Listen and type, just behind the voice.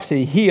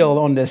dropsy healed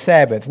on the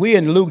Sabbath. We're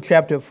in Luke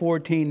chapter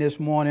 14 this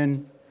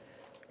morning.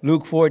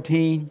 Luke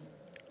 14.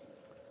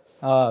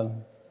 We're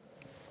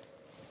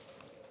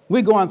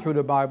going through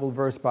the Bible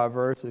verse by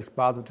verse,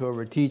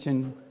 expository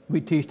teaching.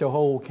 We teach the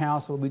whole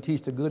counsel. We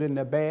teach the good and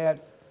the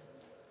bad.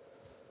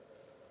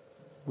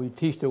 We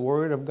teach the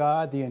Word of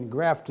God, the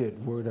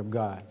engrafted Word of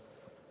God,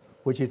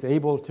 which is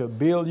able to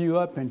build you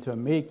up and to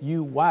make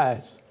you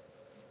wise.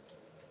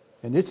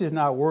 And this is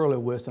not worldly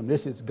wisdom.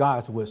 This is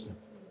God's wisdom.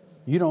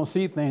 You don't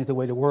see things the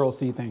way the world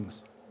sees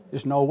things.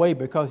 There's no way,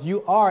 because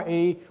you are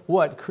a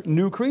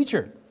new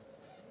creature.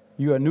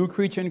 You're a new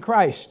creature in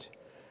Christ.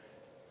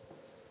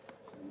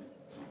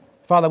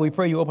 Father, we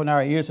pray you open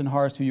our ears and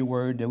hearts to your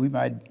word that we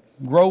might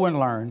grow and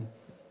learn.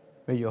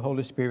 May your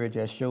Holy Spirit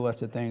just show us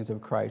the things of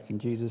Christ. In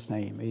Jesus'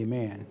 name,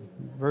 amen.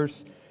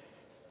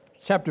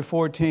 Chapter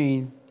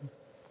 14,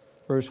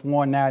 verse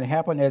 1. Now it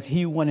happened as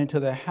he went into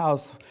the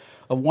house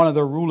of one of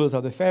the rulers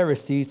of the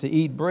Pharisees to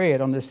eat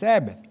bread on the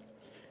Sabbath.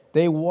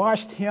 They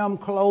watched him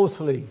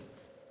closely.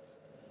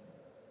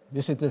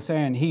 This is the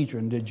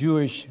Sanhedrin, the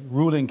Jewish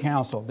ruling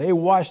council. They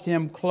watched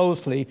him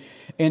closely,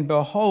 and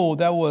behold,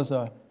 there was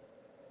a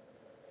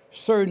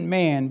certain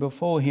man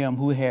before him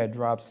who had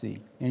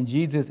dropsy. And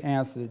Jesus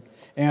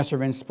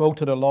answering spoke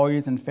to the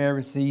lawyers and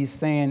Pharisees,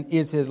 saying,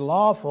 is it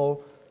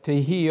lawful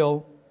to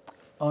heal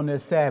on the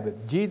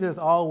Sabbath? Jesus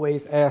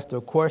always asked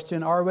a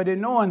question already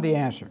knowing the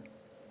answer.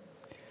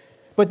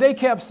 But they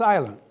kept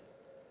silent.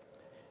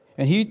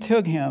 And he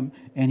took him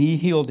and he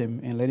healed him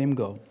and let him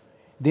go.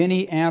 Then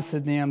he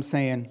answered them,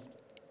 saying,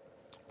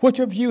 which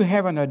of you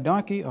having a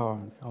donkey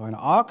or an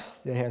ox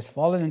that has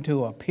fallen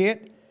into a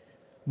pit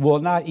will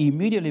not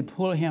immediately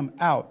pull him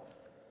out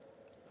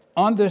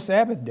on the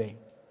Sabbath day?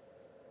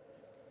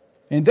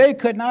 And they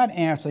could not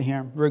answer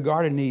him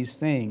regarding these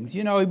things.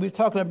 You know, we were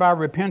talking about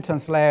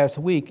repentance last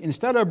week.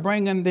 Instead of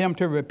bringing them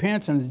to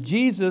repentance,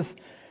 Jesus'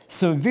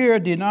 severe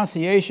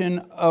denunciation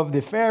of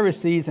the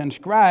Pharisees and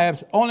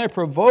scribes only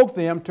provoked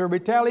them to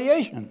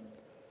retaliation.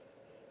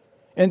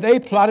 And they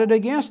plotted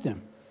against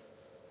him.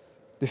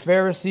 The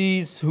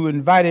Pharisees who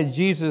invited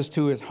Jesus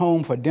to his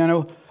home for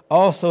dinner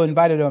also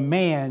invited a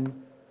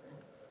man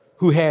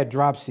who had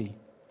dropsy.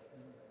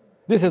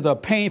 This is a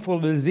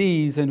painful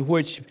disease in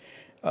which,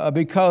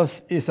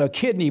 because it's a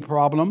kidney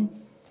problem,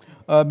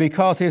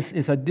 because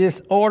it's a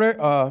disorder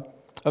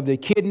of the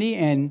kidney,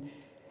 and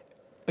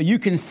you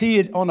can see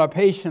it on a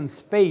patient's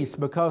face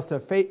because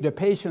the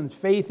patient's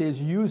face is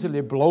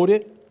usually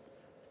bloated.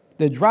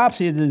 The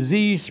dropsy is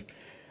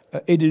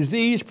a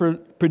disease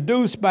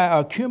produced by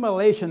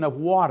accumulation of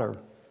water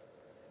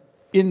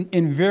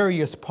in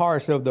various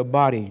parts of the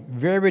body.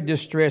 Very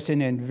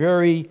distressing and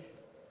very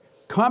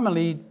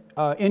commonly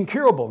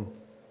incurable.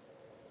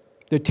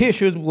 The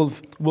tissues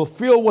will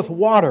fill with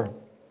water.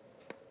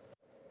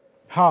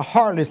 How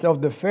heartless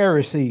of the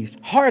Pharisees,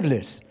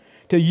 heartless,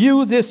 to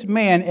use this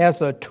man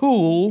as a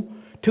tool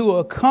to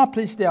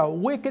accomplish their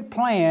wicked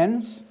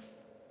plans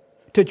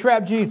to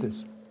trap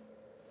Jesus.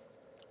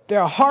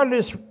 Their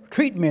heartless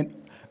treatment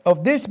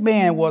of this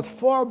man was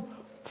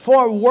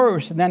far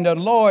worse than the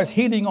Lord's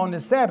healing on the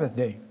Sabbath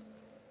day.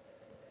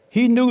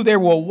 He knew they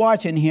were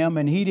watching him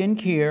and he didn't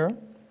care.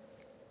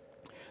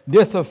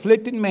 This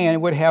afflicted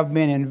man would have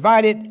been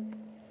invited.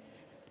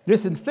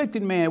 This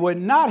afflicted man would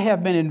not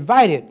have been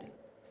invited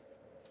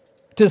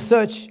to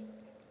such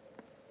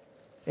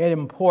an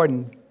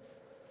important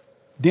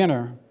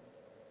dinner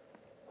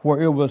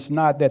where it was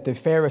not that the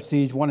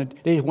Pharisees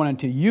wanted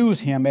to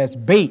use him as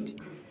bait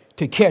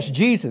to catch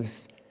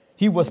Jesus.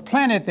 He was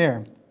planted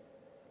there.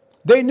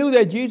 They knew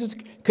that Jesus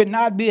could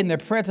not be in the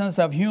presence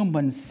of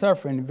human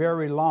suffering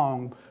very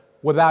long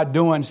without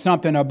doing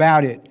something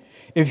about it.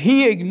 If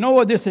he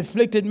ignored this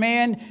afflicted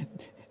man,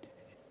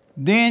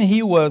 then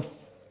he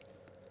was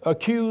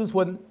accused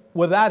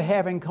without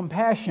having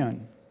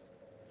compassion.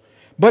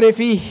 But if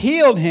he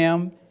healed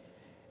him,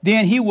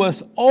 then he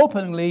was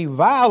openly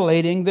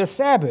violating the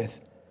Sabbath.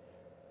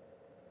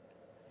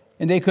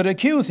 And they could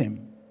accuse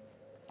him.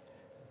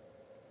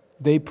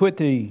 They put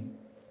the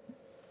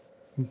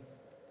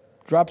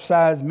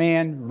drop-sized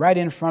man right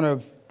in front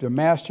of the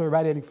master,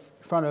 right in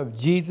front of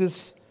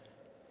Jesus.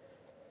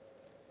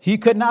 He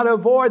could not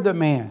avoid the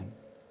man.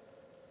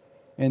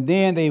 And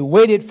then they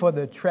waited for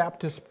the trap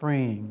to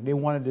spring. They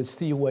wanted to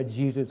see what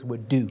Jesus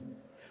would do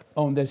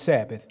on the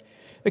Sabbath.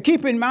 But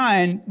keep in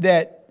mind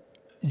that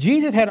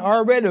Jesus had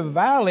already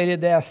violated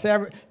their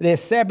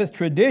Sabbath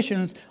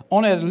traditions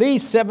on at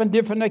least 7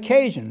 different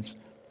occasions.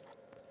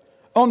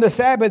 On the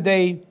Sabbath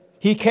day,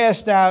 he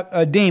cast out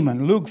a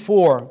demon, Luke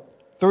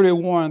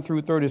 4:31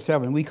 through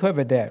 37. We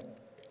covered that.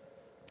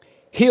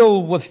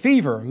 Healed with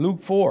fever,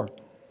 Luke 4.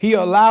 He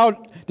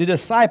allowed the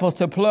disciples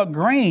to pluck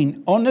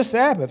grain on the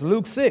Sabbath,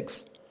 Luke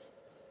 6.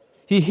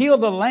 He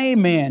healed a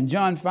lame man,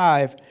 John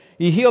 5.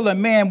 He healed a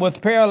man with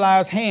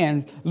paralyzed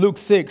hands, Luke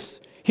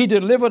 6. He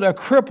delivered a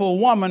crippled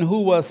woman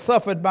who was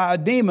suffered by a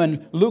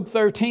demon, Luke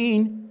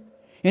 13.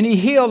 And he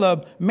healed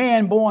a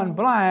man born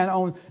blind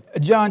on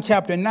John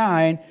chapter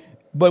 9.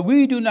 But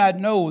we do not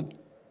know,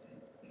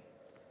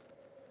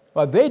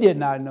 or they did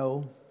not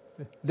know,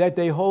 that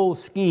their whole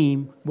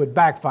scheme would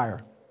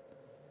backfire.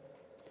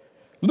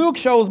 Luke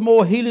shows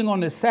more healing on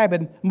the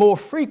Sabbath more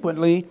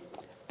frequently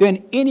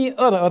than any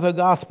other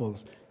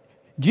Gospels.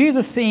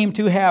 Jesus seemed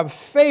to have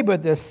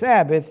favored the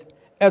Sabbath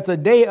as a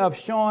day of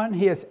showing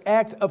his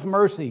act of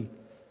mercy.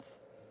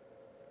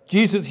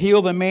 Jesus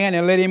healed the man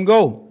and let him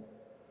go,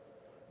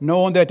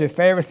 knowing that the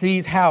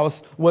Pharisees'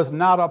 house was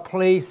not a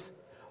place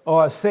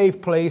or a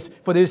safe place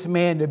for this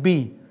man to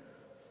be.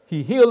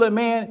 He healed the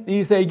man and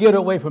he said, get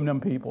away from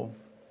them people.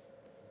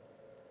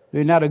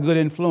 They're not a good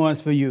influence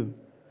for you.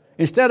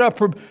 Instead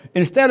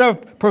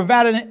of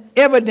providing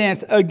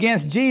evidence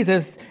against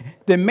Jesus,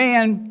 the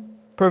man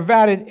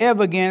provided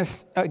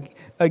evidence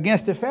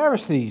against the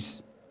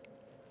Pharisees.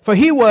 For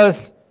he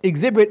was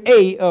exhibit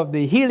A of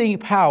the healing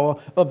power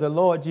of the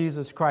Lord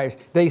Jesus Christ.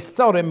 They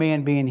saw the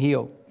man being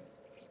healed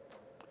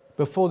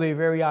before their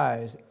very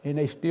eyes, and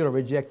they still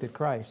rejected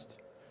Christ.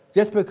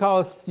 Just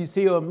because you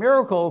see a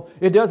miracle,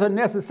 it doesn't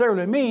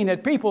necessarily mean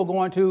that people are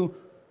going to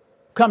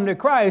come to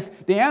Christ.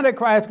 The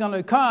Antichrist is going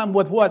to come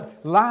with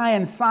what?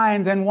 Lying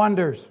signs and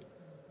wonders.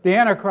 The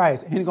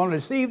Antichrist, and he's going to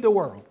deceive the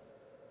world.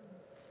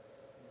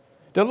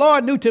 The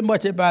Lord knew too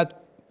much about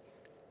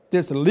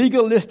this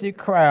legalistic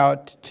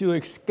crowd to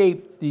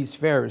escape these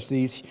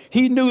Pharisees.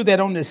 He knew that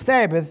on the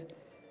Sabbath,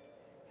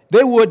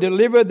 they would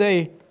deliver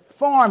the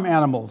farm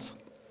animals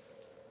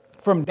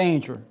from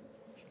danger.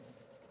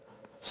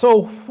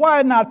 So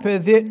why not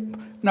permit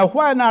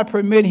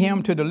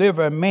him to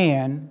deliver a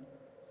man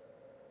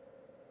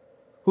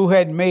who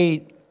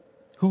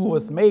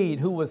was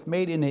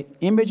made in the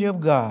image of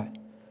God?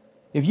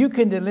 If you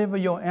can deliver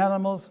your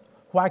animals,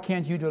 why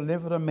can't you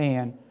deliver the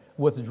man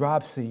with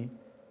dropsy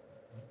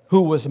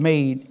who was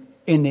made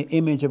in the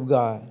image of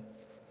God?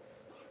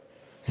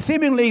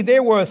 Seemingly, they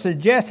were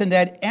suggesting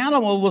that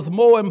animal was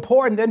more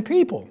important than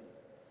people.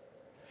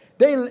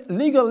 Their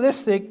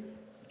legalistic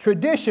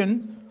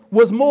tradition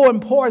was more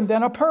important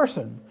than a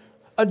person.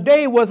 A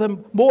day was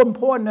more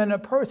important than a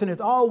person. It's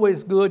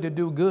always good to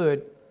do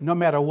good, no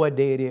matter what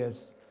day it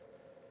is.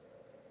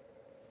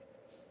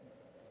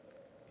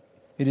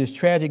 It is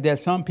tragic that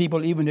some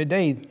people, even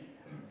today,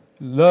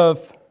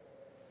 love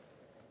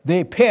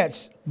their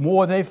pets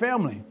more than their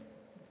family.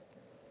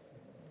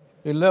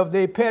 They love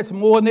their pets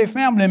more than their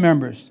family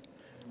members,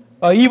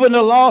 or even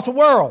the lost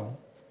world.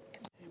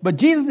 But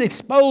Jesus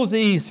exposed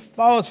these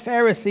false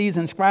Pharisees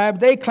and scribes.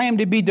 They claimed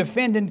to be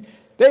defending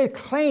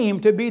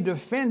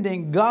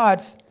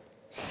God's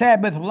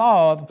Sabbath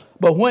laws,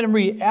 but when in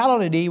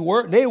reality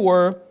they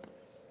were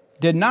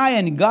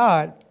denying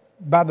God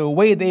by the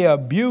way they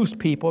abused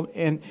people,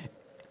 and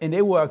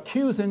they were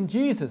accusing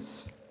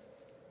Jesus.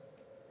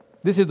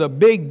 This is a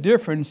big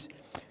difference.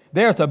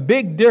 There's a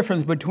big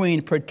difference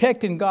between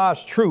protecting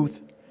God's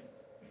truth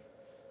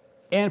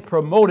and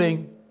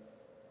promoting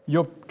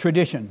your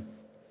tradition.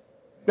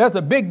 That's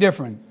a big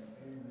difference.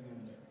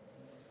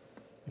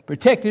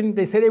 Protecting,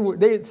 they said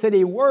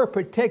they were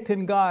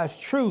protecting God's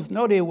truth.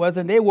 No, they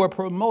wasn't. They were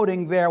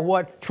promoting their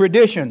what?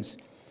 Traditions.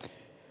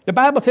 The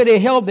Bible said they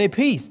held their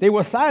peace. They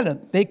were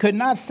silent. They could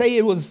not say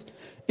it was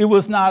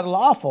not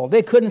lawful.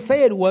 They couldn't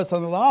say it was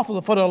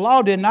unlawful, for the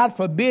law did not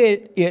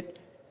forbid it.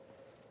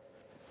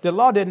 The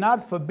law did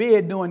not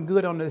forbid doing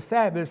good on the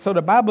Sabbath. So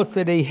the Bible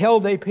said they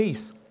held their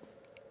peace.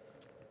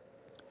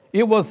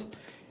 It was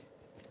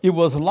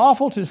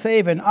lawful to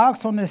save an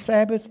ox on the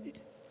Sabbath.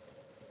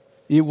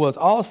 It was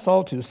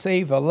also to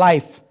save a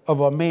life of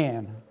a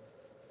man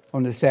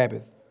on the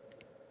Sabbath.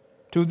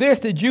 To this,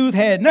 the Jews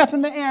had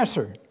nothing to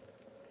answer.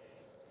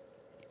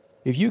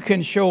 If you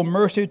can show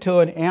mercy to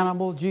an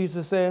animal,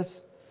 Jesus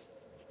says,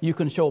 you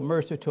can show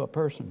mercy to a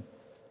person.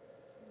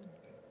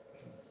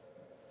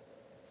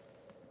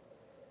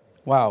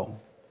 Wow.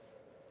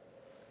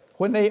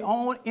 When their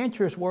own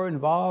interests were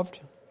involved,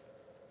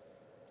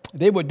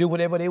 they would do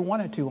whatever they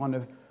wanted to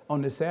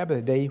on the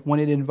Sabbath day when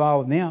it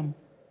involved them.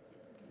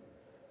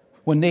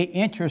 When their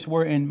interests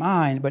were in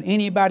mind, but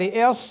anybody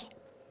else,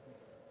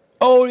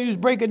 he's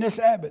breaking the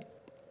Sabbath.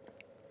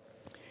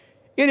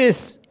 It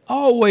is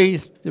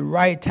always the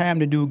right time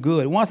to do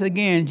good. Once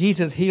again,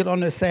 Jesus healed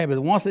on the Sabbath.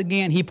 Once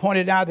again, he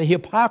pointed out the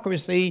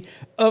hypocrisy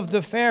of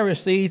the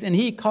Pharisees, and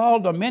he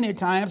called them many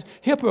times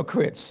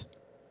hypocrites.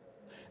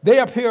 They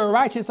appear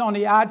righteous on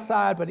the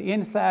outside, but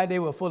inside they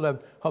were full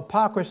of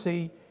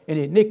hypocrisy and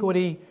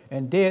iniquity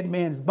and dead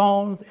men's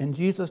bones, and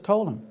Jesus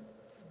told them.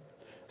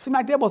 Seems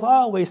like there was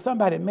always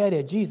somebody mad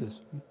at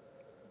Jesus.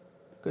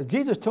 Because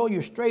Jesus told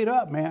you straight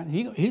up, man.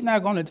 He's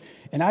not going to,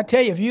 and I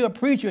tell you, if you're a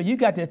preacher, you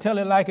got to tell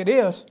it like it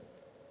is.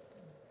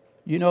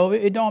 You know,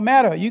 it don't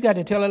matter. You got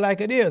to tell it like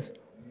it is.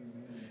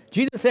 Amen.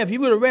 Jesus said, if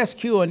you were to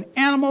rescue an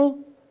animal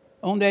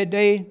on that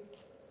day,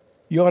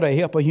 you ought to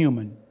help a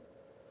human.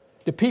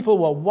 The people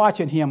were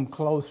watching him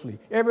closely.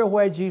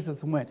 Everywhere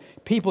Jesus went,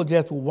 people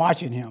just were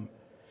watching him.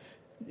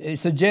 It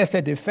suggests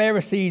that the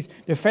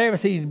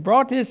Pharisees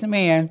brought this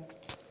man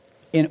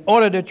in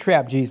order to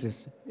trap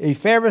Jesus. A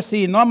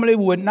Pharisee normally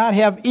would not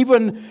have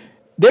even,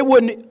 they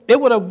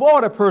would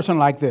avoid a person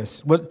like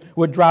this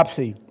with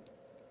dropsy,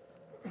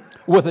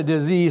 with a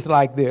disease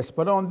like this.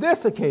 But on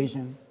this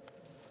occasion,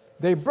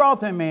 They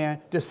brought them in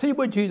to see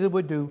what Jesus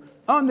would do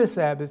on the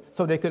Sabbath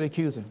so they could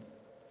accuse him.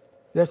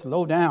 Let's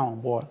slow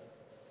down, boy.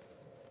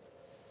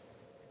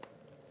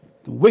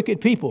 The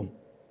wicked people.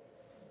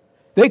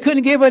 They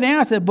couldn't give an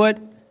answer, but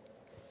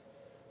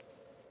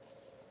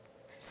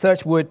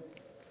such would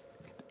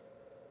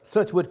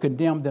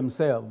condemn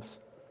themselves.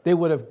 They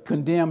would have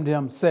condemned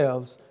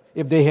themselves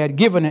if they had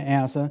given an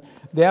answer.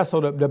 That's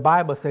what the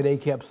Bible said they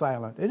kept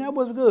silent. And that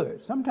was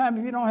good. Sometimes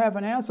if you don't have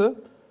an answer,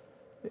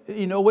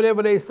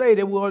 whatever they say,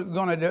 they were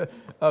going to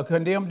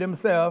condemn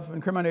themselves,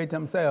 incriminate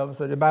themselves.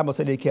 So the Bible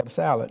said they kept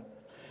silent.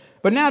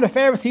 But now the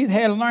Pharisees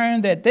had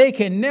learned that they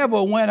can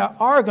never win an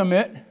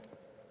argument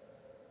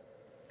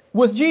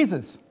with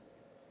Jesus.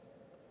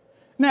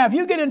 Now, if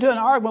you get into an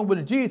argument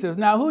with Jesus,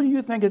 now who do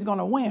you think is going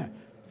to win?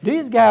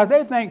 These guys,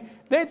 they think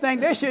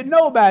they should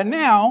know by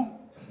now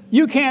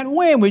you can't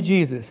win with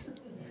Jesus.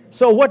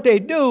 So what they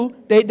do,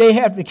 they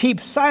have to keep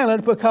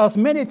silent, because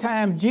many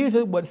times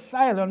Jesus would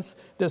silence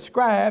the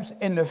scribes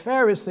and the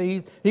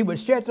Pharisees. He would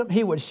shut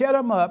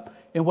them up,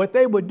 and what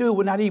they would do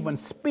would not even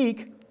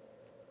speak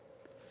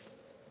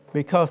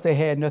because they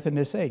had nothing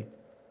to say.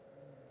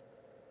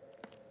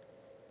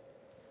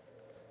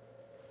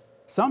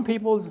 Some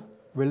people's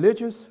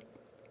religious,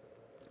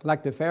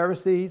 like the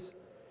Pharisees,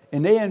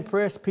 and they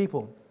impress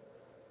people,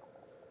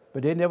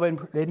 but they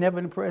never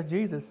impressed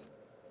Jesus,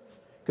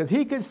 because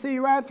he could see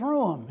right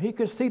through them. He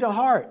could see the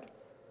heart.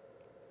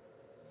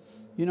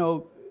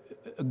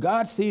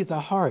 God sees the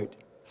heart.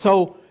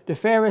 So the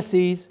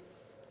Pharisees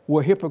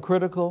were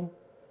hypocritical.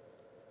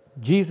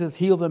 Jesus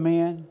healed a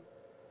man.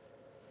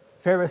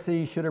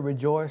 Pharisees should have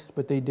rejoiced,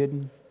 but they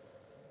didn't.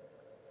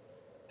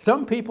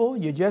 Some people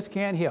you just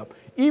can't help.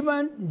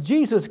 Even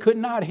Jesus could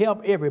not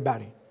help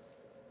everybody.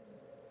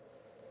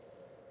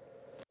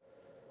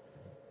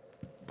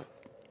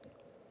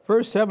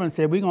 Verse 7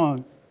 said, we're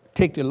going to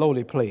take the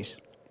lowly place.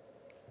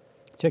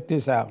 Check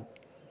this out.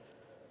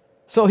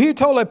 So he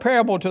told a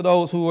parable to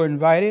those who were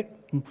invited.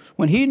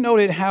 When he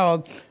noted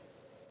how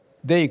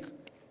they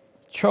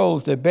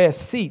chose the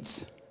best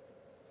seats,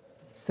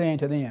 saying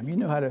to them, you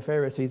know how the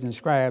Pharisees and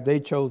scribes, they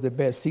chose the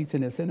best seats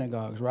in the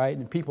synagogues, right?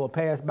 And people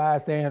passed by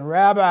saying,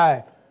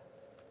 Rabbi,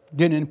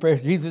 didn't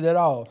impress Jesus at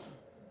all.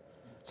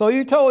 So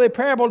he told a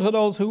parable to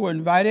those who were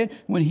invited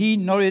when he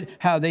noted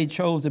how they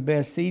chose the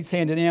best seats,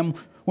 saying to them,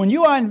 when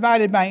you are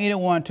invited by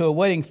anyone to a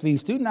wedding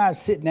feast, do not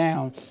sit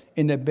down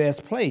in the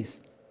best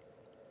place,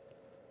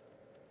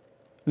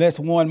 lest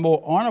one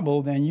more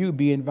honorable than you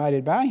be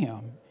invited by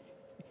him.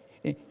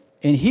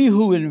 And he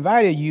who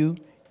invited you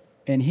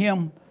and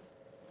him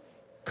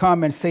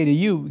come and say to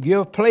you,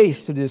 give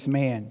place to this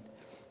man.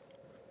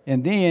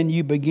 And then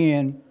you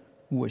begin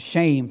with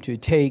shame to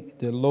take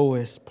the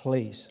lowest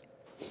place.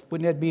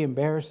 Wouldn't that be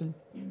embarrassing?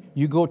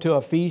 You go to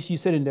a feast, you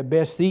sit in the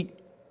best seat.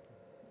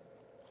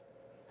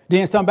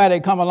 Then somebody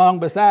come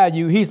along beside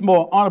you, he's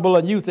more honorable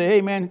than you, say,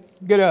 hey man,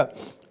 get up.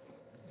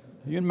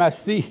 You're in my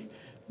seat.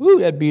 Ooh,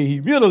 that'd be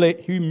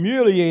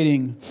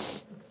humiliating.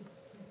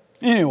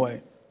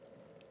 Anyway.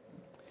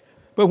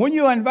 But when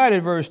you are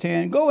invited, verse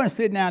 10, go and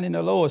sit down in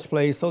the lowest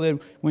place, so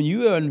that when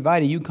you are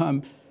invited, you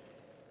come.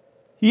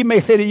 He may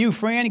say to you,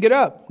 friend, get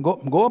up,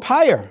 go up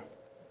higher.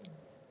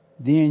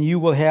 Then you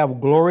will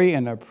have glory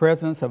in the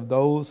presence of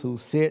those who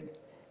sit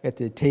at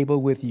the table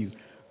with you.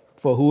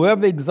 For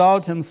whoever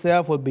exalts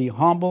himself will be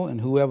humble, and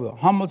whoever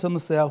humbles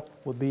himself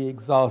will be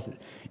exalted.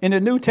 In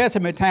the New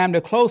Testament time, the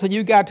closer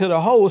you got to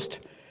the host,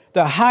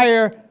 the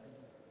higher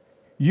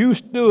you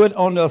stood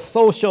on the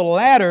social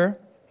ladder,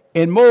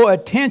 and more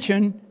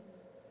attention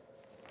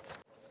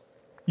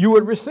you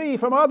would receive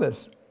from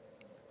others.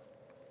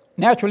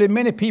 Naturally,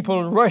 many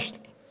people rushed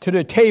to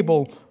the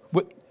table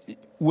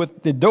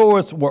with the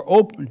doors were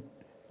open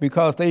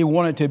because they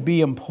wanted to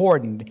be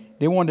important.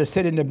 They wanted to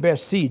sit in the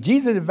best seat.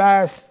 Jesus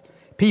advised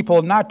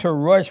people not to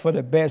rush for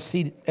the best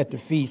seat at the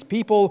feast.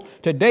 People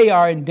today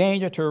are in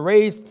danger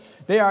today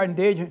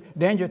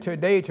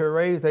to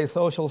raise their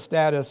social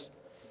status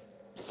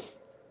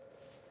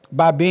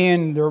by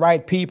being the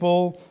right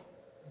people,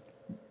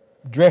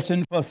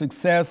 dressing for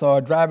success, or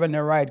driving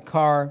the right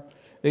car.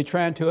 They're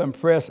trying to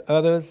impress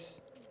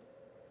others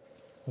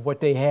with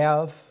what they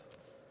have.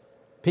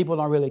 People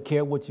don't really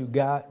care what you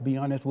got, be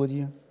honest with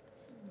you.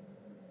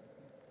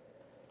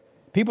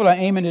 People are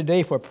aiming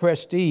today for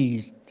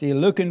prestige. They're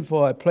looking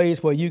for a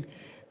place where you,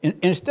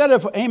 instead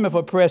of aiming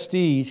for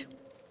prestige,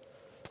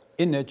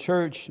 in the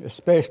church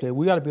especially,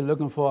 we ought to be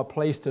looking for a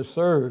place to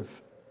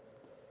serve.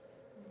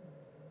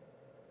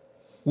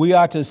 We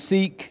are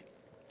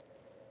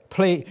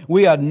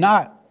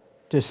not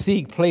to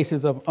seek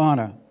places of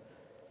honor.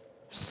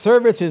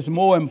 Service is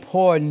more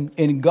important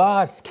in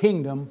God's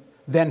kingdom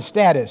than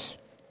status.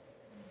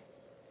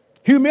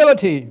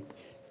 Humility.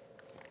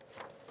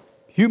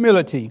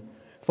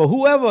 For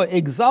whoever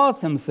exalts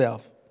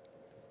himself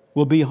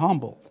will be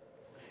humbled,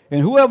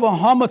 and whoever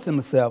humbles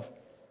himself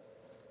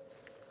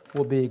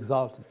will be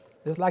exalted.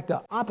 It's like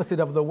the opposite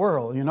of the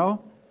world, you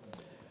know.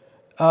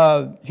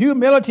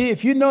 Humility,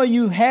 if you know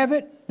you have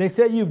it, they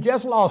say you've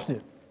just lost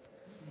it.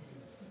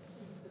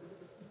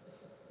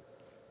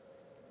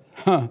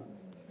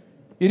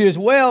 It is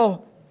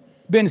well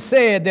been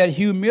said that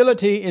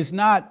humility is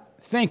not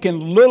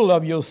thinking little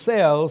of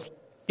yourselves.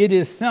 It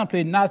is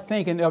simply not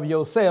thinking of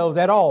yourselves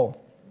at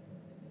all.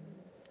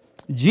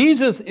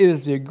 Jesus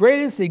is the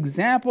greatest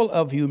example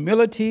of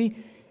humility,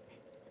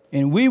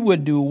 and we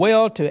would do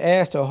well to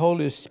ask the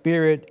Holy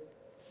Spirit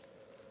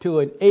to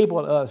enable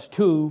us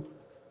to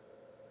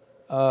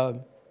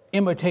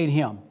imitate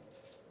him.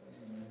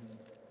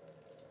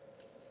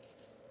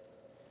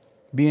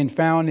 Being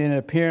found in the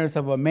appearance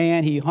of a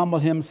man, he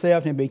humbled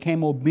himself and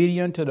became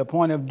obedient to the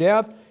point of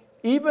death,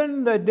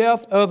 even the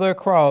death of the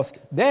cross.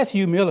 That's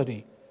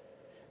humility.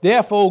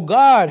 Therefore,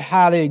 God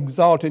highly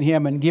exalted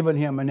him and given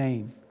him a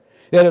name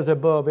that is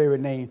above every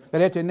name.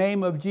 That at the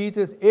name of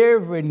Jesus,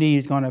 every knee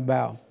is going to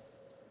bow.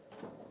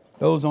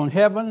 Those on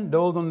heaven,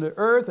 those on the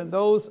earth, and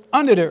those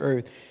under the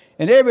earth.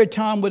 And every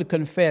tongue would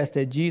confess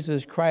that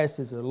Jesus Christ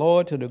is the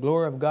Lord, to the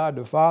glory of God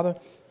the Father.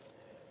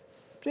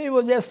 They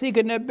were just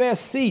seeking their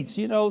best seats,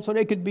 so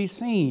they could be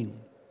seen.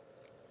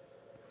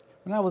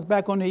 When I was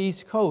back on the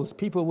East Coast,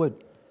 people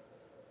would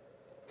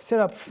sit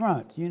up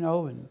front,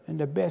 in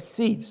the best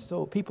seats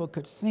so people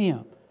could see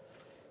them.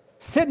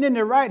 Sitting in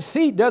the right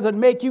seat doesn't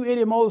make you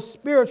any more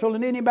spiritual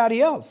than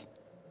anybody else.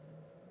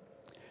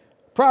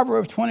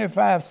 Proverbs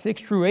 25,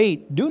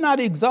 6-8, do not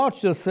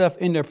exalt yourself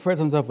in the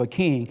presence of a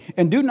king,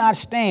 and do not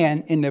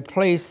stand in the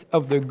place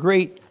of the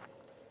great.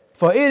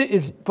 For it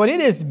is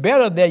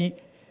better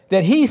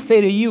that he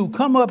say to you,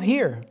 come up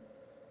here,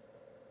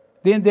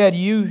 than that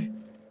you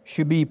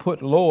should be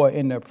put lower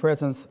in the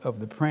presence of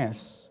the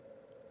prince,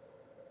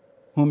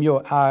 whom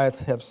your eyes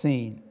have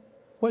seen.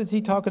 What is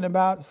he talking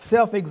about?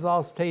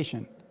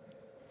 Self-exaltation.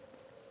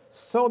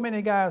 So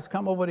many guys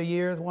come over the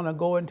years, want to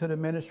go into the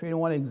ministry and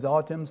want to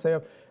exalt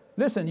themselves.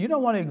 Listen, you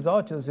don't want to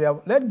exalt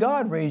yourself. Let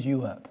God raise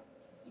you up.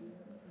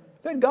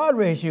 Let God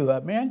raise you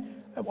up, man.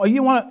 Or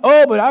you want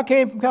to, but I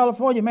came from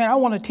California, man. I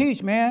want to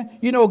teach, man.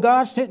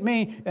 God sent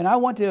me, and I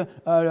went to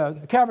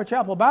Calvary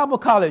Chapel Bible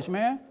College,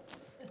 man.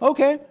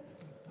 Okay,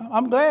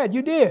 I'm glad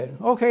you did.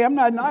 Okay, I'm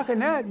not knocking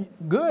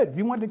that. Good, if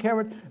you went to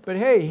Calvary. But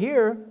hey,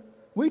 here,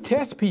 we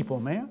test people,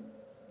 man.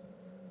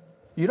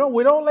 We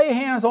don't lay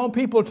hands on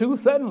people too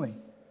suddenly.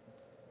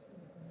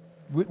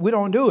 We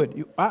don't do it.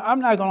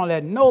 I'm not going to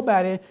let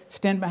nobody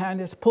stand behind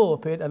this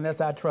pulpit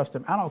unless I trust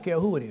him. I don't care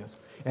who it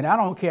is. And I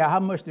don't care how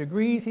much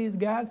degrees he's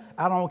got.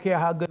 I don't care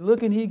how good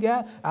looking he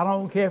got. I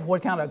don't care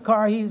what kind of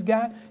car he's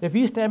got. If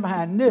he stand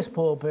behind this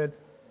pulpit,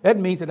 that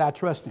means that I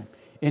trust him.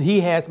 And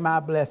he has my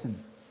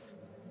blessing.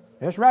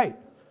 That's right.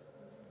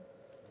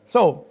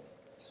 So,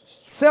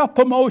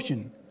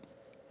 self-promotion.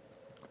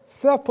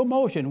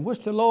 Self-promotion,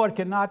 which the Lord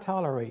cannot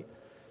tolerate.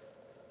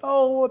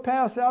 Oh,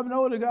 Pastor,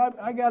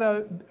 I got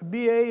a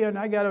BA and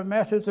I got a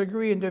master's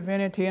degree in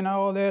divinity and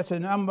all this,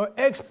 and I'm an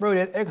expert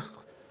at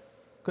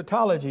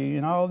eschatology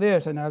and all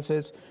this. And I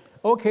says,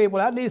 okay,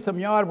 well, I need some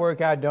yard work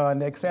out done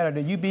next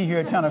Saturday. You be here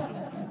at 10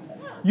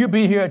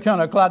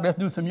 o'clock. Let's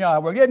do some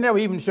yard work. They never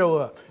even show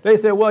up. They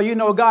say,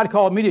 well, God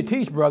called me to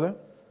teach, brother.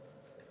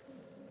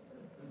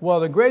 Well,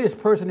 the greatest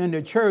person in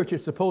the church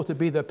is supposed to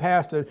be the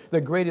pastor.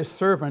 The greatest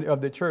servant of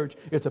the church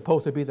is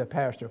supposed to be the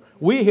pastor.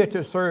 We're here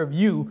to serve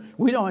you.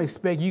 We don't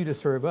expect you to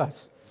serve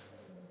us.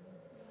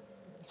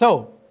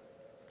 So,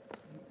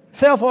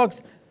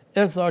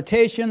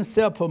 self-exaltation,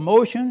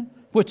 self-promotion,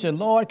 which the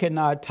Lord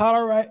cannot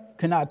tolerate.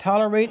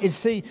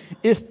 It's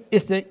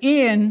the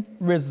end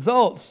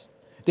results.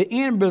 The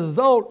end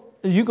result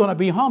is you're going to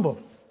be humble.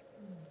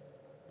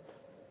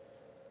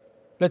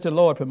 Let the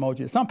Lord promote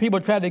you. Some people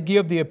try to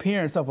give the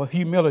appearance of a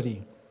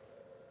humility.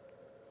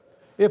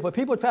 If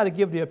people try to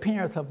give the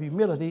appearance of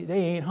humility, they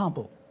ain't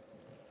humble.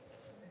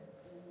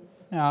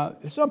 Now,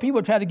 some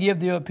people try to give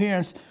the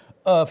appearance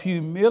of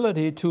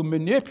humility to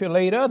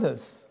manipulate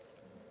others.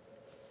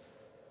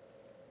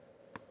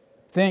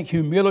 Some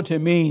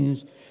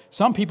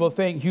people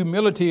think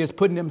humility is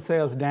putting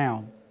themselves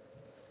down.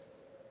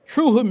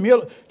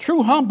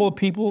 True humble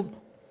people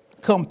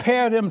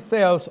compare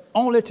themselves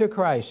only to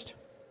Christ,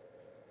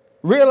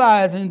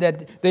 realizing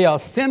that they are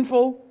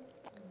sinful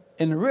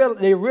and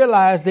they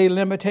realize their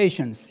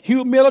limitations.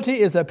 Humility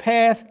is a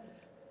path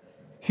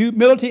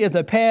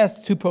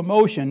to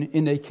promotion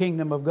in the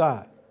kingdom of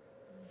God.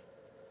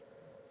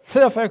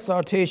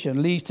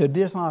 Self-exaltation leads to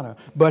dishonor,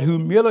 but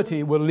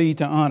humility will lead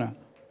to honor.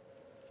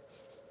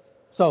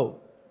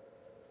 So,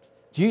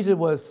 Jesus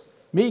was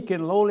meek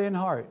and lowly in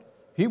heart.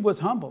 He was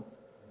humble.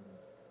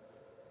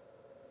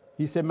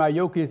 He said, my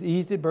yoke is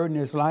easy, burden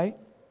is light.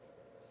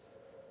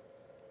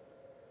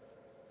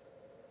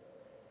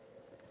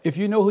 If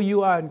you know who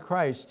you are in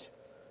Christ,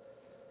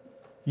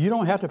 you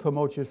don't have to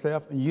promote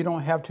yourself, and you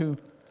don't have to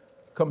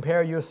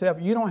compare yourself.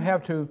 You don't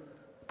have to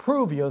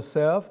prove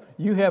yourself.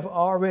 You have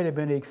already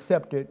been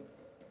accepted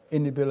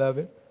in the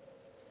beloved.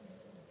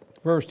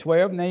 Verse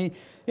 12, and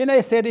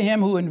they said to him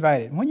who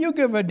invited, when you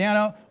give a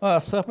dinner or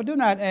a supper, do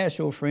not ask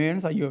your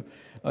friends or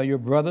your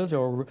brothers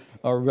or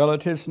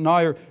relatives,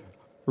 nor your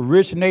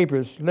rich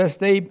neighbors, lest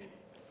they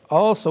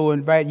also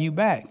invite you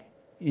back,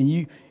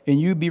 and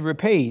you be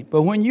repaid.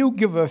 But when you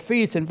give a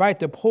feast, invite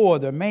the poor,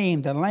 the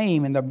maimed, the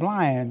lame, and the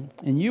blind,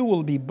 and you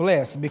will be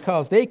blessed,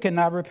 because they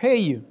cannot repay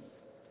you.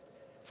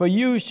 For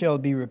you shall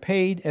be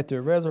repaid at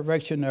the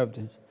resurrection of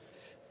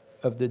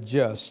the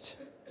just.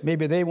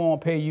 Maybe they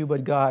won't pay you,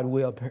 but God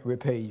will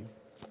repay you.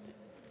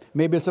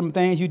 Maybe some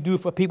things you do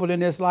for people in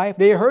this life,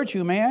 they hurt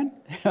you, man.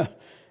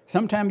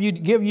 Sometimes you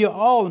give your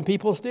all and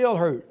people still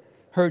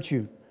hurt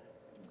you.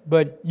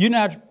 But you're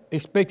not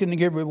expecting to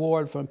get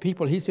reward from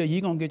people. He said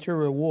you're going to get your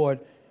reward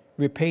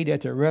repaid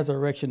at the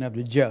resurrection of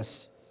the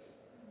just.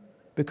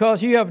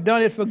 Because you have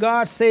done it for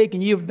God's sake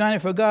and you've done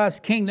it for God's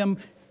kingdom,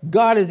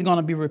 God is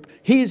going to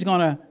He's going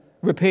to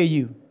repay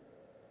you.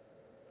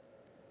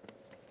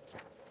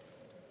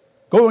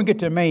 Go and get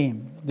the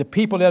maimed, the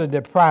people that are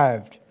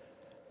deprived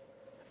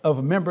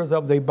of members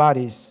of their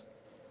bodies,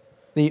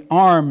 the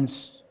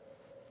arms,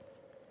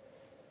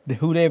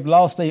 who they've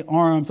lost their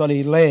arms or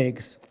their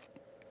legs.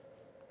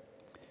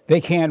 They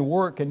can't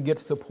work and get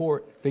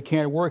support. They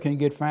can't work and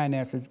get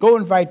finances. Go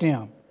invite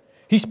them.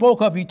 He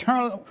spoke of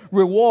eternal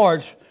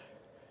rewards.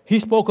 He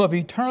spoke of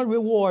eternal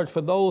rewards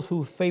for those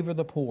who favor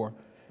the poor.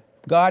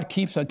 God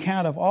keeps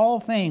account of all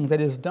things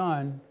that is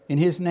done in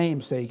his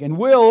name's sake and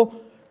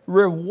will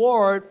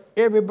reward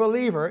every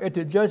believer at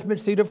the judgment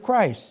seat of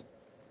Christ.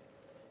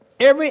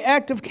 Every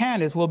act of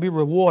kindness will be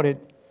rewarded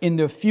in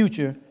the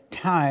future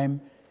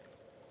time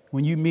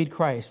when you meet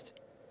Christ.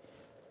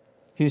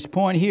 His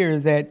point here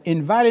is that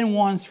inviting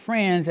one's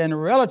friends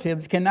and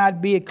relatives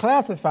cannot be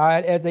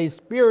classified as a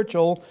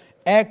spiritual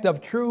act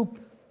of true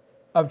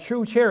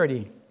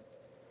charity.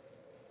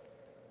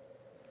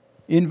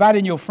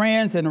 Inviting your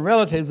friends and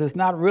relatives is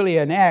not really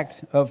an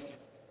act of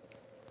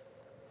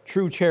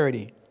true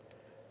charity.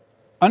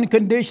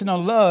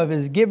 Unconditional love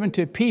is given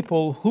to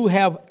people who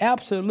have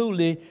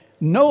absolutely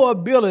no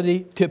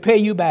ability to pay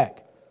you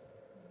back.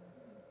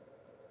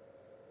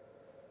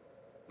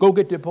 Go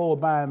get the poor,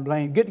 buy and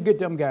blame. Get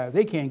them guys.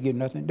 They can't get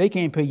nothing. They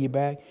can't pay you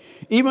back.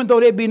 Even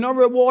though there be no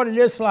reward in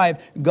this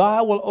life,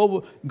 God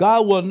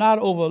will not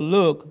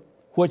overlook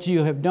what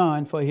you have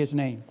done for his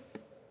name.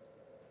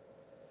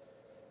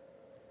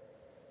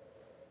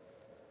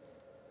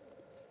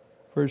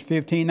 Verse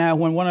 15, now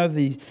when one of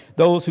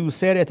those who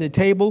sat at the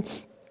table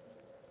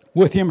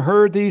with him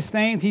heard these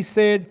things, he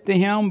said to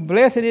him,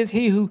 blessed is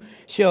he who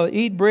shall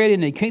eat bread in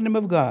the kingdom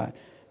of God.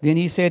 Then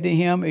he said to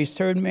him, a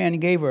certain man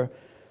gave a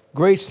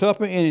great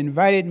supper and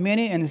invited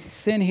many, and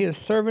sent his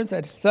servants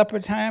at supper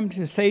time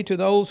to say to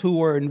those who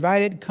were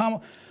invited, come,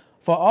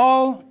 for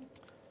all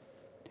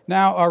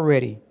now are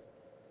ready.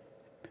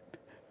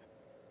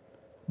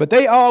 But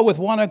they all with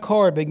one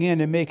accord began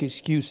to make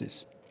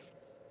excuses.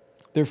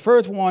 The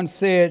first one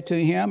said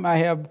to him, I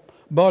have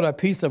bought a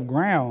piece of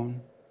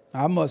ground.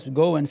 I must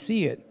go and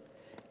see it.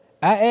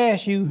 I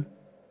ask you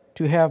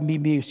to have me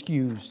be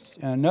excused.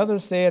 And another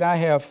said, I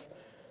have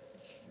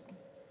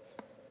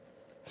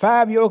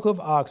 5 yoke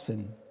of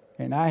oxen,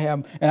 and I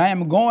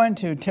am going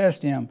to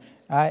test them.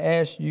 I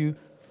ask you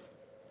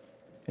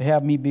to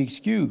have me be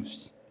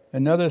excused.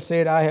 Another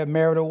said, I have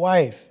married a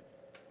wife,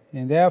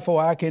 and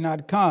therefore I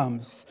cannot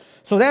come.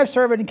 So that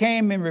servant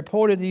came and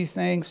reported these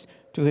things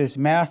to his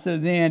master.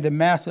 Then the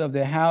master of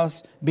the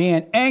house,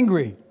 being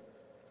angry.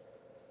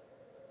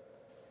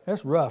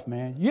 That's rough,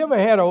 man. You ever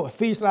had a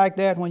feast like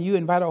that when you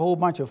invite a whole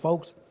bunch of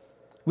folks?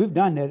 We've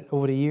done that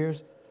over the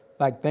years,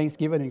 like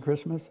Thanksgiving and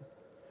Christmas.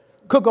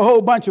 Cook a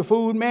whole bunch of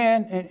food,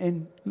 man,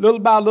 and little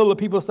by little,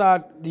 people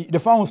the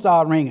phone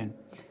started ringing.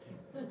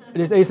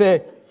 They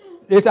said,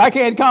 I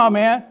can't come,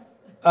 man.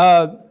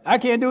 I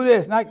can't do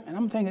this. And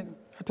I'm thinking,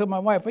 I told my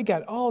wife, we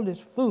got all this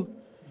food.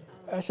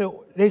 I said,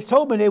 they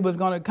told me they was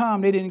going to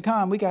come. They didn't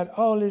come. We got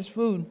all this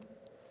food.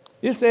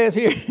 It says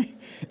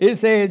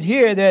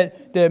here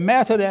that the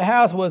master of the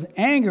house was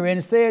angry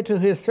and said to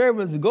his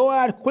servants, go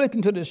out quick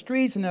into the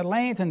streets and the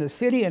lanes and the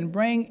city and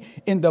bring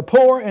in the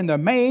poor and the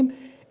maimed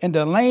and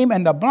the lame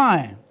and the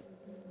blind.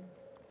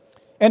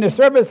 And the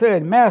servant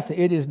said, Master,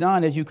 it is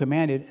done as you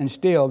commanded, and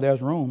still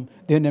there's room.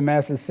 Then the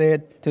master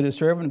said to the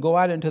servant, go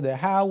out into the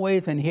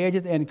highways and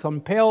hedges and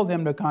compel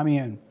them to come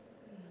in,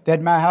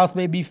 that my house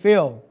may be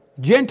filled.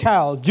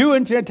 Gentiles, Jew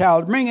and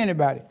Gentiles, bring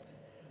anybody.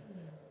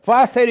 For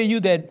I say to you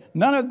that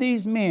none of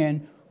these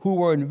men who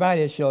were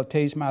invited shall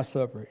taste my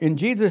supper. In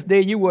Jesus'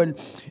 day,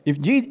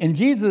 in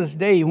Jesus'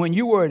 day, when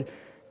you were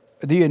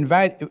the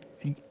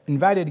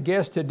invited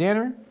guest to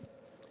dinner,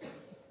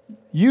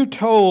 you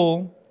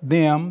told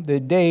them the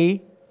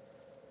day,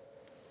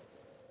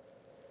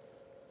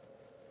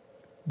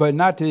 but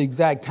not the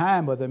exact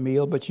time of the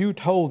meal, but you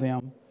told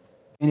them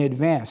in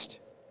advance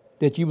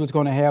that you was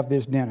going to have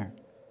this dinner.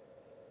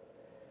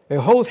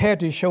 The host had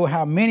to show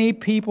how many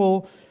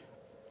people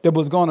that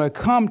was going to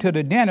come to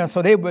the dinner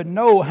so they would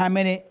know how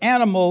many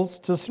animals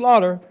to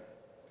slaughter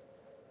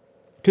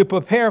to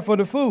prepare for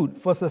the food,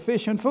 for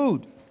sufficient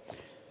food.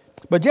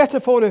 But just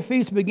before the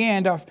feast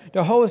began,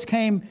 the host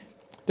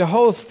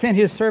sent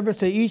his servants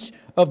to each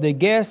of the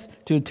guests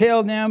to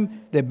tell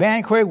them the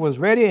banquet was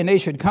ready and they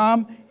should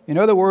come. In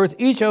other words,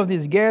 each of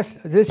these guests,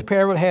 this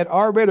parable had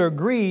already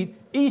agreed,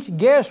 each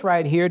guest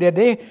right here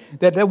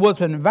that was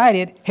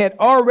invited had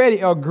already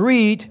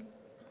agreed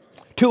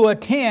to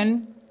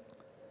attend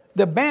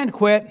the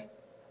banquet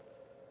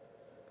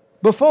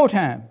before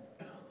time.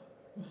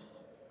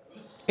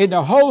 And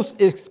the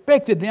host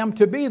expected them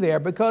to be there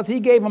because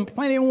he gave them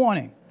plenty of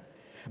warning.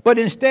 But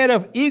instead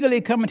of eagerly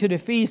coming to the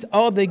feast,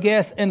 all the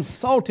guests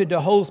insulted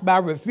the host by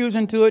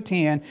refusing to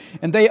attend,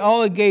 and they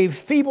all gave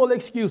feeble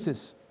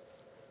excuses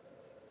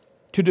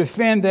to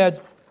defend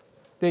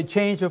their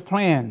change of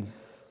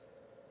plans.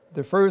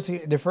 The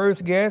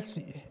first guest,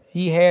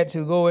 he had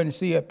to go and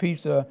see a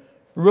piece of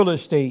real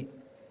estate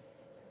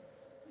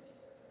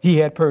he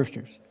had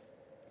purchased.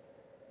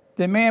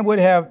 The man would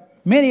have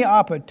many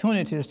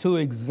opportunities to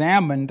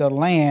examine the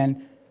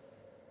land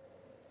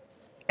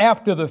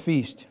after the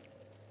feast.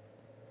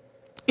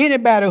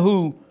 Anybody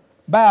who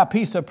buy a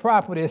piece of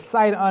property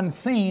sight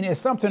unseen, is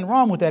something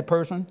wrong with that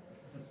person.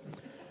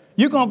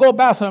 You're going to go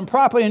buy some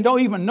property and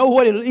don't even know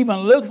what it even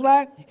looks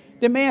like?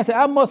 The man said,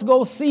 I must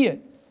go see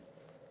it.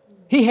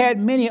 He had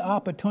many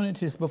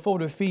opportunities before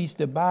the feast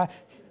to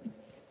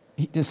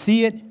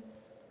see it.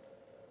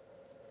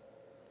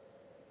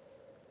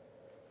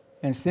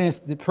 And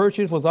since the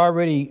purchase was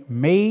already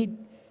made,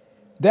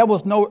 there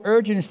was no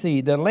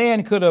urgency. The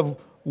land could have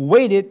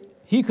waited.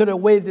 He could have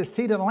waited to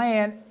see the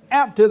land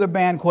after the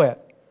banquet.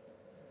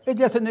 It's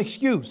just an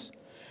excuse.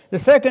 The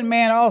second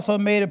man also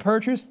made a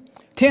purchase,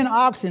 10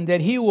 oxen that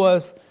he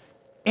was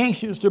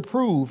anxious to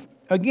prove.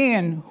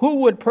 Again, who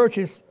would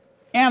purchase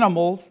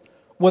animals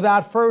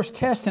without first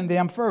testing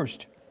them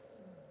first?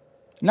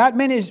 Not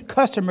many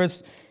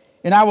customers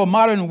in our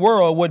modern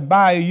world would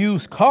buy a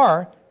used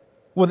car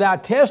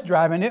without test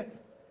driving it.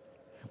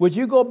 Would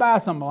you go buy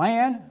some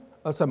land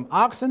or some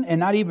oxen and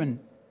not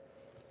even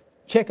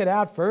check it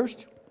out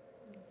first?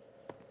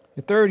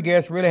 The third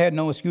guest really had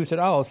no excuse at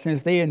all,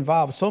 since this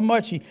involved so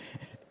much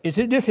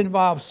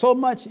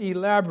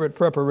elaborate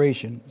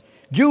preparation.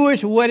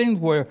 Jewish weddings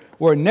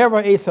were never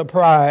a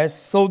surprise,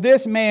 so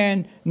this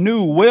man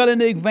knew well in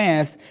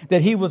advance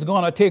that he was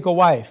going to take a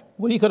wife.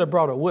 Well, he could have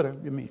brought her with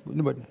him.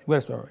 But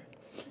that's all right.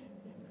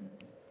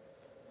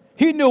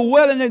 He knew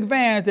well in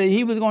advance that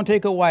he was going to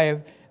take a wife,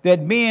 this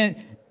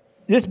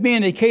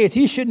being the case,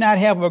 he should not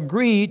have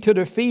agreed to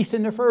the feast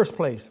in the first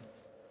place.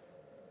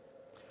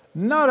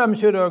 None of them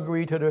should have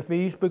agreed to the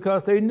feast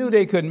because they knew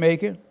they couldn't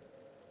make it.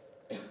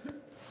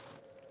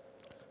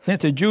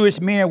 Since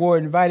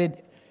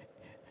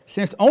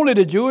only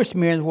the Jewish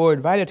men were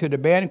invited to the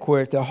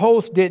banquets, the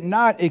host did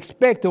not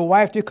expect the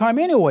wife to come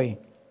anyway.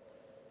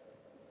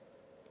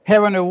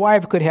 Having a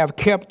wife could have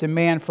kept the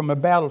man from a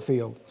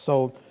battlefield.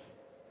 So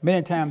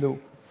many times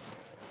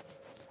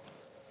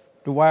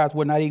the wives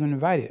were not even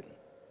invited.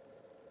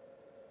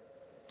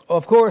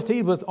 Of course,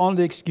 he was on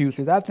the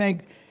excuses. I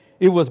think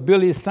it was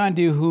Billy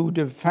Sunday who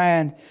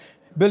defined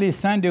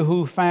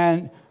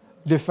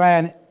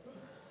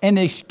an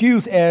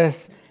excuse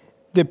as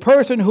the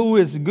person who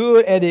is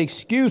good at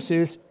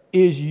excuses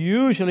is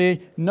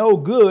usually no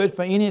good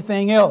for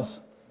anything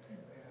else.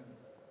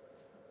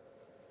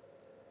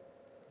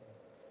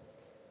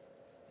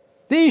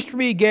 These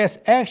three guests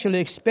actually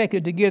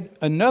expected to get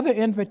another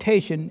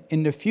invitation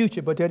in the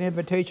future, but that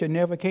invitation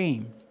never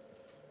came.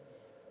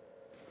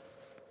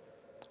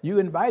 You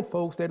invite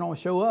folks, they don't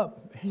show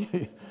up.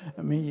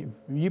 I mean,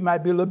 you might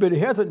be a little bit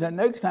hesitant the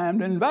next time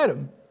to invite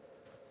them.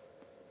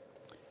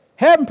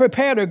 Having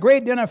prepared a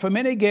great dinner for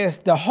many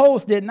guests, the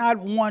host did not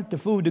want the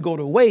food to go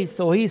to waste,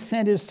 so he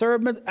sent his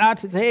servants out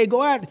to say, hey,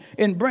 go out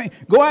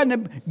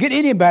and get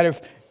anybody,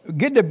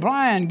 get the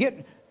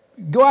blind,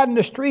 go out in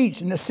the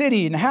streets, in the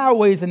city, in the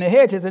highways, and the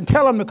hedges, and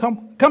tell them to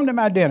come to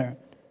my dinner.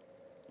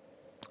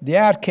 The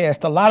outcasts,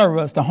 the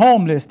lotterers, the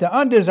homeless, the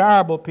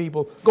undesirable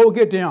people, go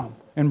get them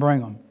and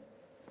bring them.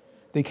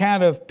 The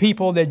kind of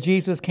people that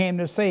Jesus came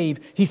to save,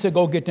 he said,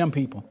 go get them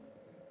people.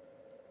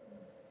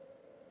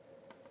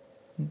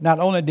 Not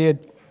only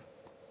did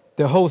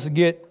the host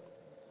get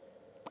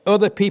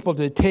other people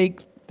to take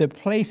the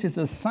places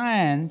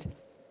assigned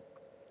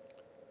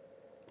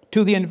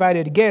to the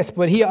invited guests,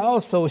 but he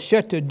also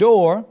shut the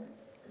door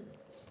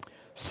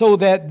so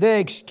that the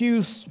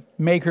excuse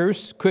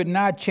makers could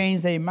not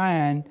change their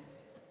mind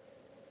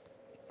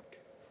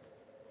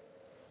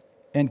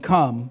and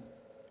come.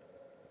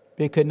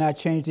 They could not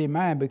change their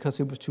mind because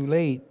it was too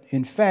late.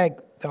 In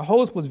fact, the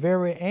host was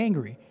very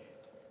angry.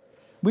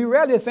 We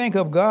rarely think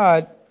of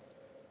God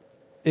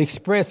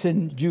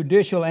expressing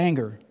judicial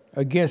anger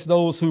against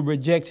those who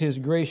reject his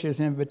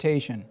gracious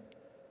invitation.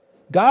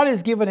 God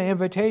is giving an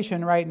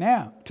invitation right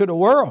now to the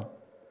world.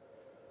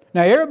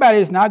 Now, everybody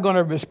is not going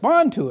to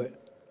respond to it,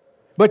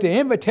 but the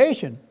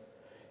invitation,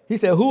 he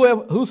said,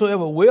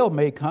 whosoever will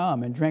may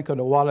come and drink of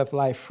the water of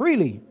life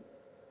freely.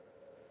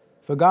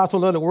 For God so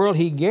loved the world,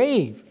 he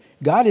gave.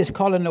 God is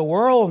calling the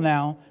world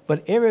now,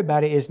 but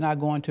everybody is not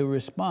going to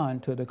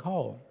respond to the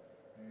call.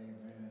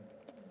 Amen.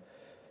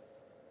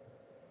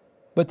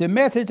 But the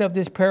message of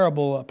this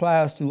parable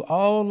applies to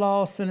all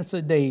lost sinners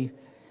today.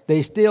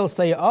 They still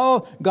say,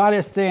 God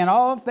is saying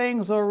all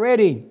things are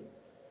ready.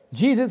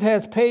 Jesus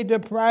has paid the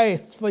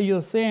price for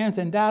your sins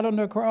and died on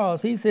the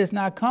cross. He says,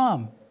 now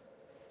come.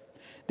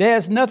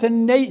 There's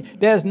nothing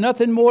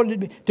more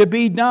to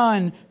be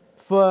done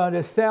for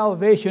the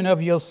salvation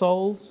of your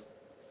souls.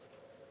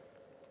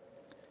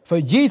 For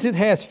Jesus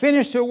has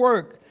finished the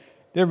work,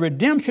 the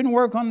redemption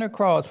work on the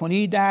cross when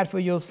he died for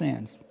your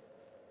sins.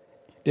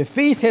 The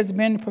feast has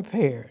been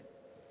prepared.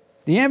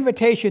 The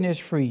invitation is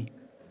free.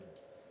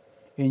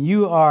 And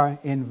you are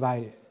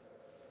invited.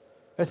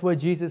 That's what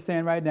Jesus is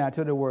saying right now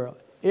to the world.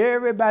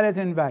 Everybody's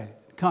invited.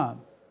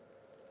 Come.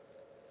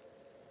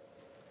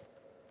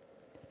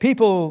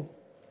 People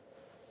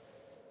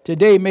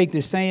today make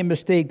the same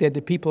mistake that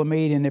the people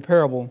made in the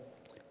parable.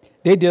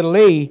 They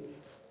delay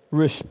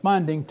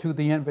responding to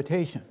the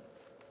invitation.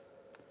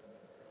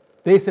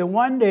 They say,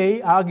 one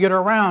day I'll get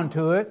around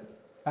to it.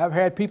 I've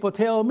had people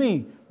tell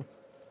me,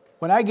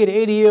 when I get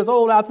 80 years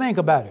old, I'll think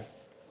about it.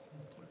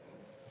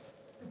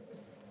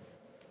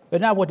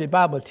 That's not what the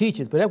Bible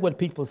teaches, but that's what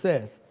people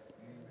says.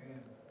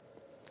 Amen.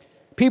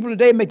 People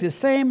today make the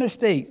same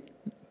mistake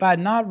by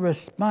not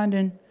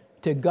responding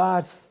to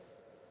God's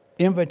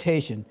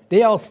invitation.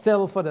 They all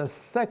settle for the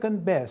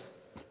second best.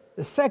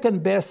 The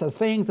second best of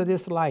things of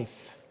this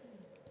life.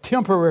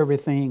 Temporary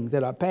things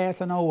that are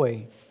passing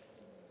away.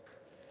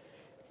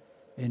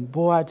 And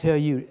boy, I tell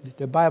you,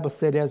 the Bible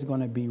said there's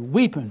going to be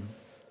weeping.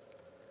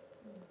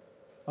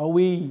 Are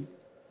we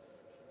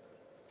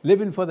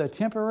living for the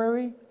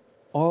temporary,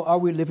 or are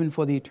we living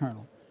for the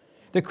eternal?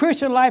 The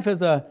Christian life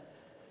is a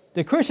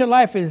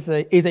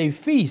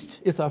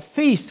feast. It's a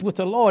feast with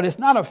the Lord. It's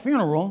not a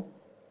funeral.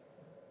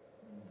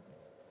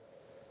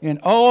 And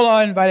all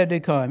are invited to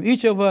come.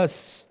 Each of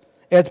us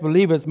as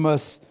believers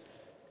must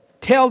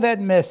tell that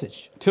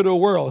message to the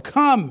world.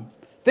 Come.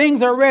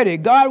 Things are ready.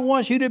 God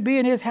wants you to be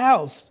in his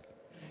house.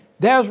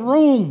 There's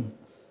room.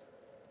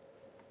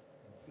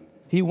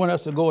 He wants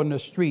us to go in the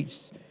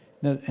streets,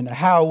 in the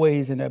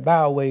highways and the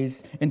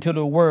byways into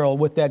the world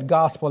with that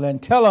gospel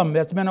and tell them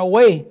there's been a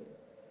way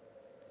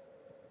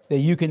that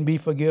you can be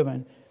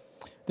forgiven.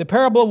 The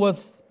parable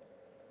was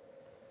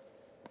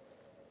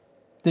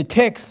the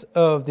text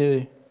of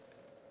the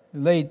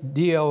late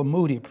D.L.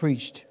 Moody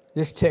preached.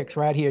 This text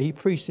right here, he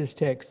preached this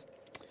text.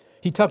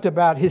 He talked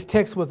about his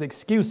text was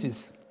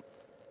excuses.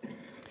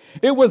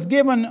 It was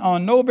given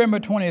on November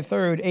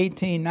 23rd,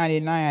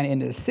 1899 in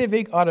the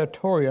Civic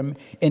Auditorium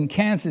in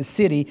Kansas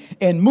City,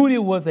 and Moody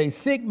was a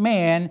sick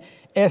man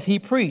as he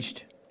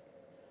preached.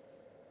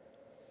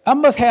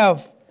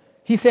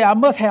 He said, I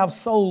must have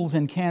souls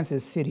in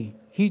Kansas City.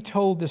 He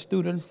told the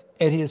students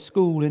at his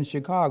school in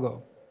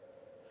Chicago.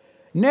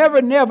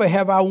 Never, never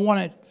have I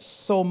wanted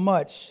so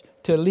much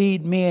to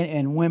lead men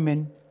and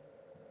women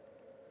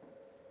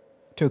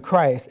to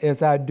Christ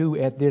as I do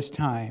at this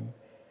time.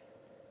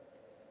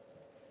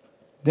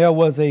 There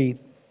was a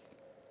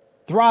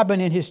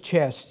throbbing in his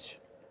chest,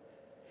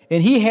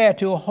 and he had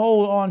to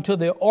hold on to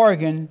the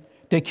organ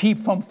to keep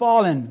from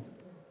falling.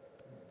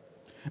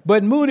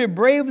 But Moody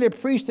bravely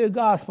preached the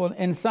gospel,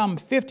 and some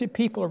 50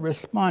 people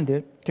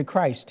responded to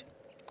Christ.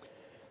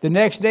 The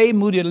next day,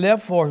 Moody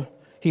left for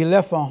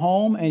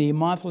home, and a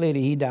month later,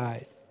 he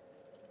died.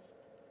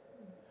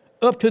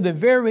 Up to the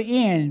very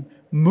end,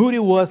 Moody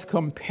was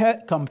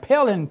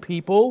compelling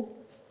people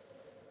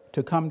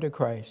to come to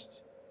Christ.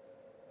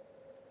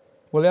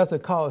 Well, that's a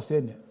cost,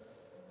 isn't it?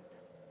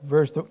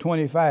 Verse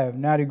 25.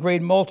 Now the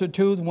great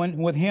multitudes went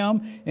with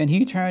him, and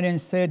he turned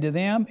and said to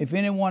them, if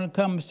anyone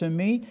comes to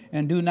me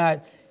and do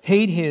not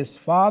hate his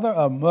father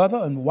or mother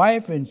and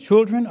wife and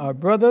children or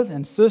brothers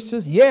and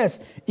sisters, yes,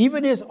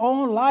 even his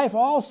own life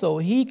also,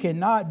 he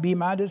cannot be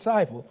my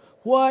disciple.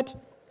 What?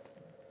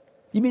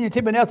 You mean to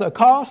tell me that's a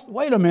cost?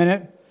 Wait a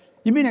minute.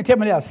 You mean to tell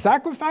me that's a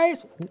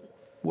sacrifice?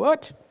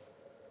 What?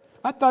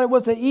 I thought it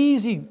was an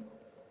easy.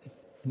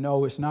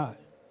 No, it's not.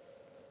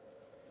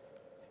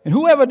 And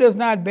whoever does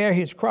not bear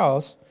his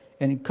cross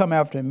and come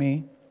after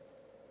me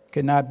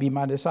cannot be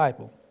my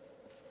disciple.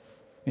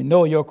 And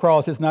know your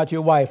cross is not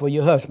your wife or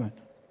your husband.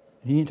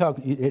 He ain't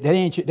talking.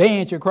 They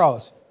ain't your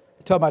cross.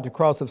 He's talking about the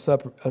cross of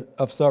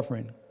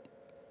suffering.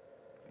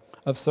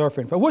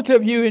 For which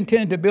of you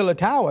intending to build a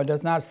tower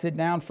does not sit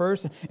down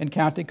first and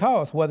count the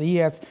cost, whether he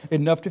has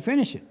enough to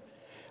finish it?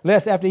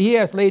 Lest after he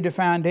has laid the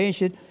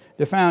foundation,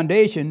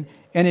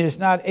 and is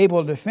not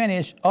able to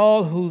finish,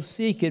 all who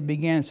seek it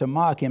begin to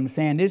mock him,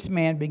 saying, this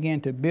man began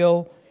to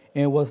build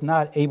and was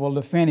not able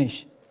to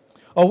finish.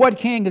 Or what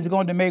king is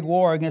going to make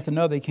war against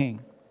another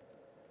king?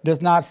 Does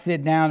not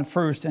sit down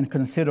first and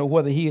consider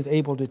whether he is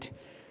able to,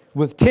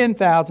 with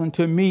 10,000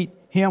 to meet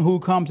him who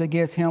comes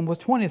against him with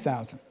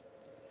 20,000.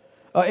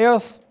 Or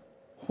else,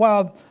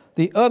 while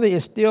the other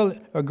is still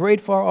a great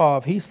far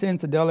off, he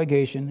sends a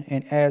delegation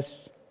and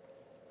asks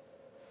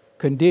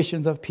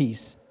conditions of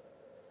peace.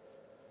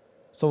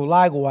 So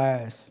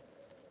likewise,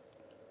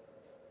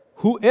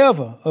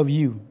 whoever of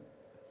you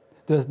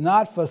does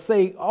not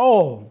forsake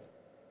all,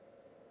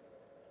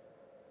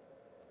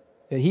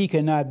 that he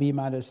cannot be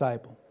my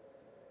disciple.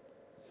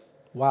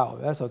 Wow,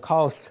 that's a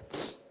cost.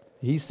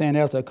 He's saying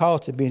there's a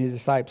cost to being his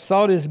disciple.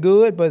 Salt is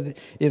good, but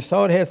if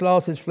salt has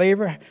lost its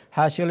flavor,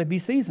 how shall it be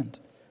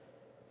seasoned?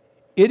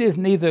 It is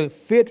neither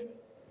fit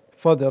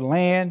for the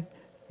land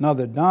nor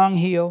the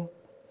dunghill,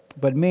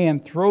 but men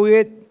throw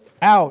it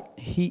out.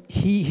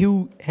 He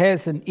who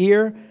has an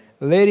ear,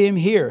 let him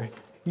hear.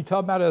 He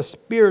talked about a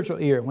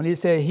spiritual ear. When he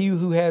said, he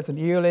who has an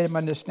ear, let him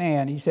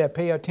understand. He said,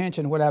 pay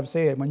attention to what I've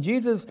said. When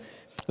Jesus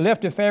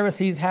left the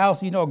Pharisees'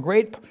 house,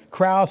 great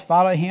crowds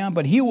followed him,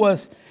 but he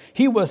was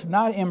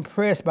not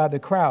impressed by the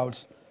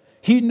crowds.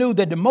 He knew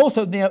that the most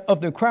of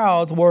the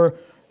crowds were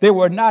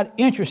not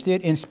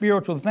interested in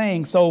spiritual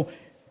things. So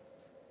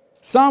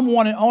some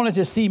wanted only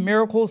to see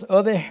miracles.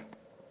 Others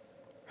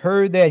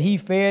heard that he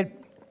fed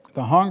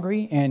the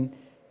hungry, and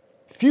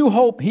few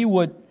hoped he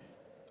would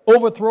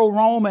overthrow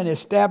Rome and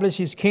establish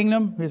his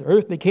kingdom, his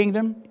earthly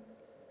kingdom.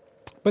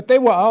 But they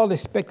were all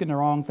expecting the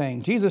wrong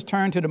thing. Jesus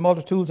turned to the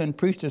multitudes and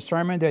preached a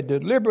sermon that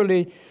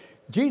deliberately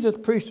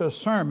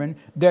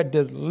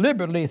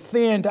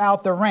thinned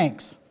out the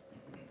ranks.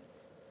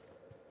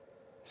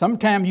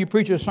 Sometimes you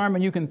preach a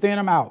sermon, you can thin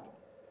them out.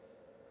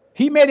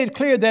 He made it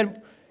clear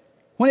that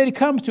when it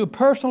comes to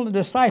personal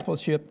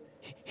discipleship,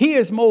 he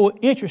is more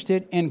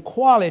interested in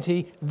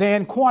quality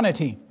than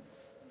quantity.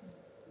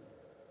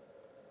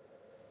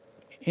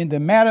 In the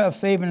matter of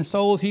saving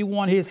souls, he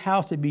wants his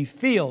house to be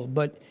filled.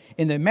 But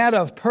in the matter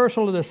of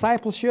personal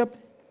discipleship,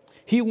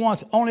 he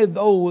wants only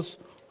those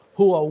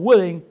who are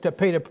willing to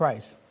pay the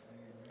price.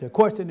 The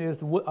question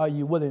is, are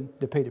you willing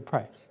to pay the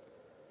price?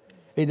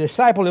 A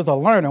disciple is a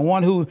learner,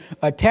 one who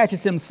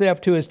attaches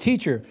himself to his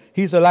teacher.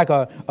 He's like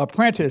an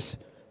apprentice,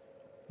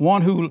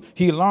 one who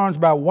he learns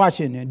by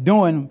watching and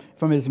doing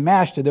from his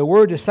master. The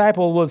word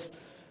disciple was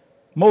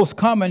most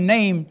common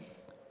name.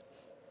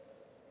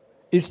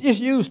 It's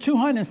used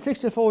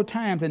 264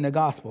 times in the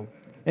gospel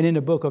and in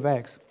the book of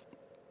Acts.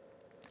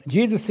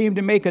 Jesus seemed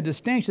to make a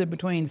distinction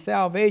between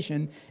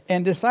salvation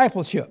and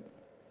discipleship.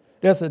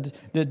 There's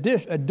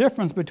a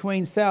difference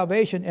between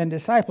salvation and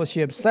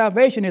discipleship.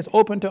 Salvation is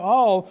open to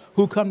all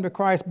who come to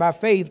Christ by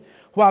faith,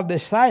 while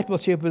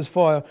discipleship is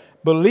for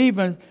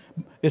believers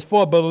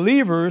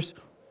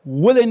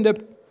willing to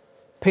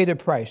pay the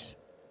price.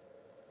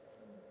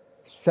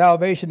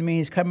 Salvation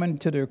means coming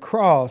to the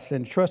cross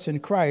and trusting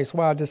Christ,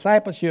 while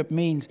discipleship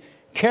means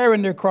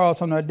carrying the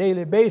cross on a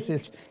daily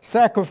basis,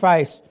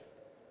 sacrifice,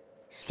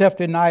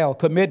 self-denial,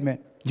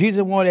 commitment.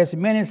 Jesus wanted as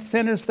many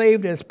sinners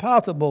saved as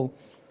possible,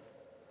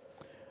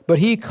 but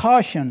he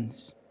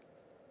cautions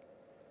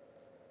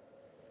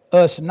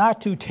us not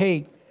to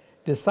take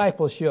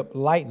discipleship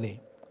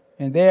lightly.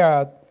 And there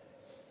are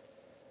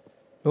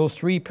those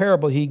three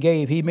parables he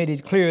gave. He made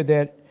it clear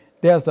that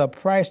there's a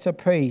price to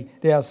pay.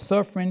 There's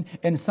suffering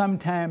and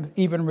sometimes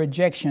even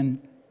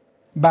rejection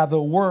by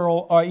the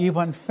world or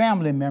even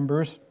family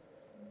members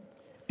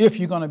if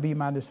you're going to be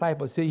my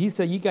disciple. See, he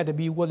said you got to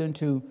be willing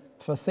to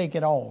forsake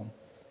it all.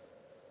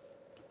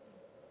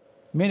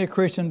 Many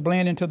Christians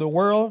blend into the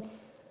world.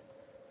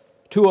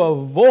 To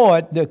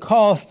avoid the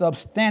cost of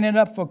standing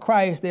up for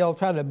Christ, they'll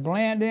try to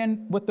blend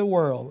in with the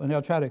world and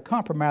they'll try to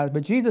compromise.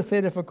 But Jesus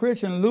said if a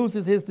Christian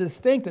loses his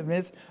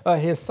distinctiveness or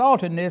his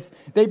saltiness,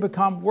 they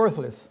become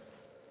worthless.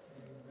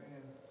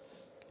 Amen.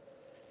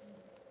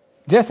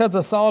 Just as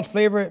the salt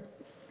flavor,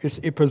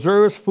 it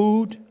preserves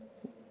food,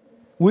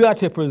 we are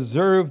to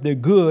preserve the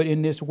good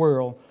in this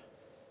world.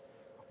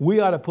 We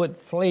are to put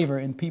flavor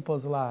in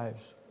people's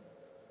lives.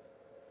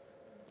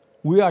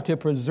 We are to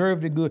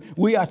preserve the good.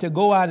 We are to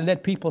go out and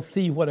let people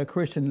see what a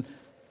Christian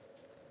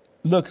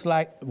looks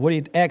like, what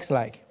he acts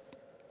like.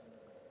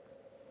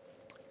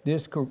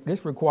 This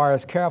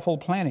requires careful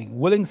planning,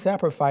 willing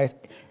sacrifice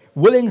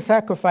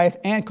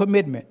and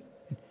commitment.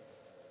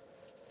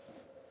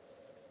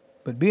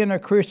 But being a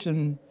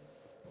Christian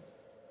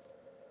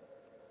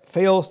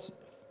fails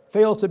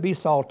to be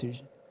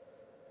salty.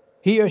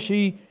 He or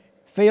she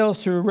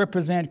fails to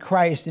represent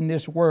Christ in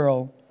this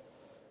world.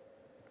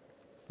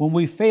 When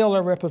we fail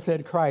to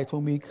represent Christ,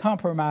 when we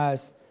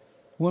compromise,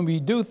 when we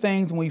do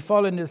things, when we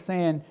fall into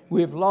sin,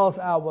 we've lost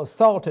our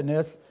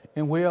saltiness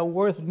and we are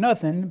worth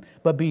nothing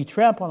but be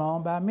trampled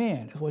on by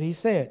men. That's what he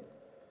said.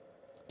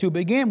 To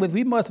begin with,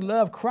 we must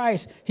love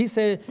Christ. He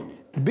said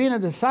being a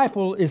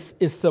disciple is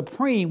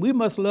supreme. We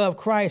must love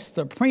Christ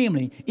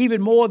supremely,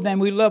 even more than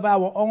we love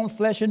our own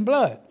flesh and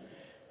blood.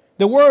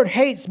 The word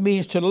hate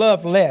means to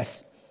love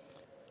less.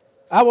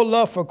 Our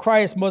love for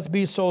Christ must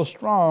be so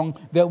strong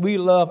that we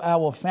love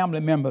our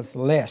family members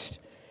less.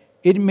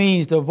 It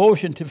means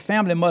devotion to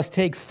family must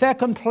take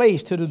second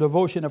place to the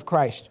devotion of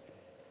Christ.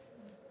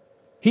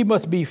 He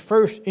must be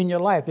first in your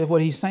life. That's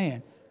what he's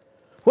saying.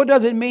 What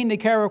does it mean to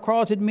carry a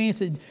cross? It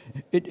means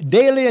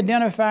daily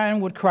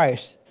identifying with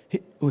Christ,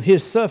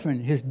 his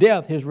suffering, his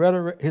death, his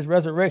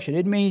resurrection.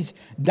 It means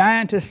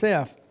dying to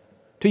self,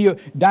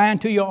 dying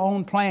to your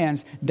own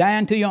plans,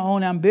 dying to your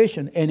own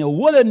ambition, and a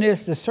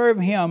willingness to serve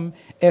him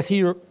as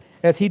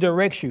he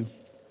directs you.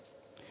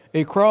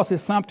 A cross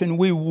is something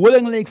we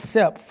willingly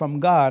accept from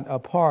God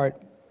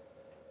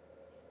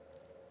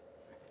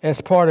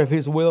as part of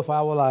his will for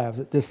our lives.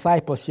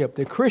 Discipleship.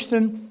 The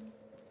Christian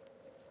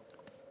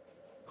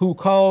who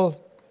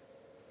calls,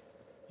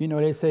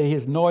 they say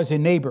his noisy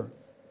neighbor.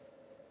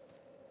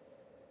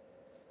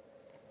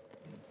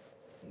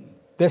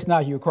 That's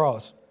not your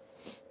cross.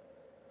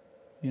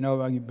 You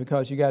know,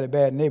 because you got a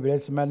bad neighbor.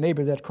 That's my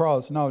neighbor's that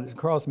cross. No, the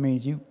cross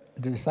means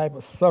the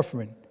disciples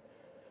suffering.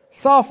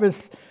 Salt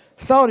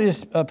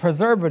is a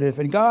preservative,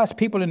 and God's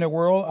people in the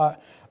world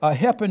are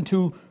helping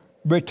to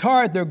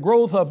retard the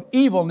growth of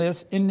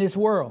evilness in this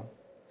world.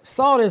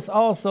 Salt is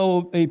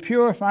also a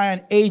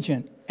purifying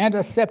agent,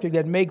 antiseptic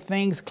that makes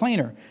things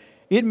cleaner.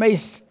 It may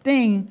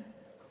sting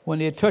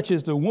when it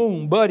touches the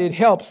wound, but it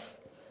helps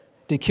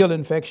to kill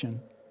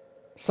infection.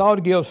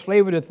 Salt gives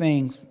flavor to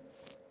things.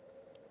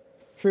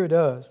 Sure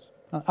does.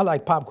 I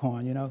like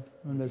popcorn, you know.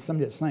 I'm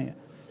just saying.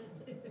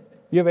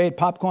 You ever ate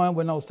popcorn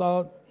with no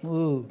salt?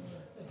 Ooh,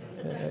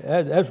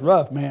 that's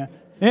rough, man.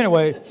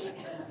 Anyway,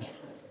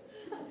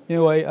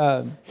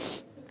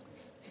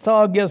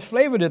 salt gives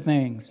flavor to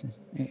things,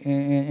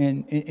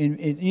 and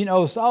you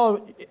know,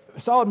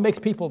 salt makes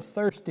people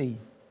thirsty.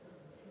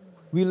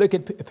 We look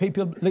at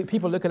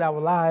people look at our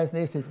lives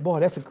and they say,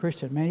 "Boy, that's a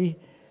Christian, man."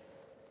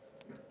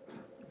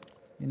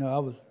 You know, I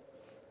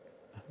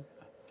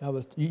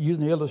was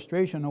using the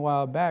illustration a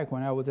while back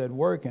when I was at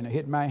work and I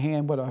hit my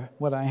hand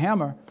with a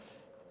hammer,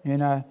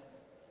 and a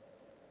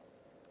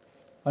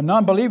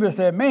non-believer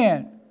said,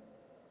 "Man,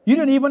 you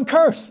didn't even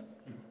curse."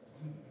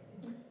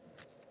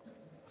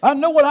 I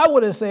know what I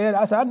would have said.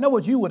 I said, "I know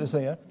what you would have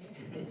said."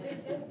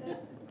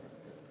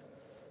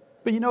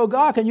 But you know,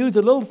 God can use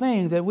the little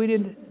things that we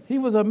didn't. He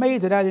was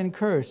amazed that I didn't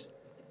curse.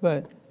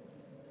 But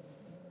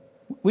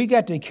we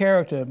got the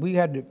character. We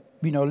had to,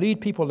 lead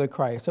people to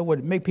Christ. So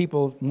would make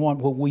people want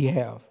what we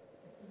have.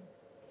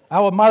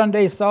 Our modern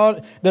day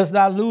salt does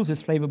not lose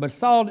its flavor, but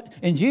salt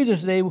in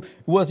Jesus' day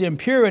was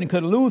impure and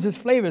could lose its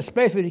flavor,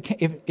 especially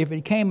if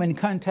it came in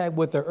contact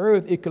with the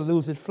earth, it could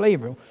lose its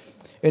flavor.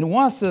 And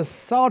once the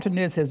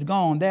saltiness has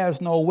gone, there's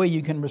no way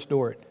you can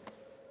restore it.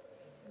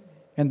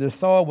 And the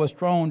salt was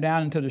thrown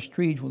down into the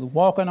streets, was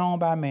walking on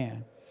by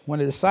man.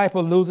 When a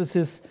disciple loses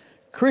his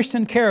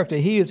Christian character,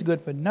 he is good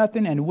for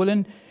nothing and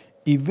willing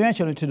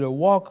eventually to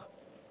walk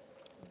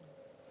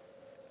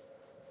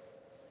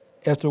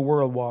as the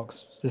world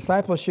walks.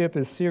 Discipleship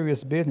is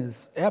serious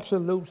business.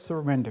 Absolute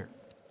surrender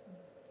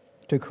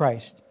to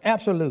Christ.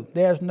 Absolute.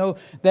 There's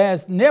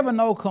never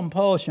no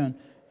compulsion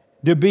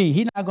to be.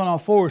 He's not going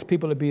to force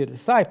people to be a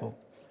disciple.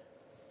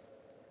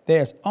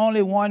 There's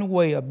only one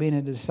way of being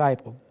a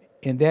disciple,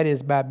 and that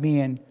is by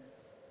being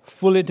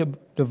fully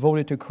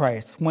devoted to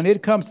Christ. When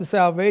it comes to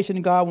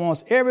salvation, God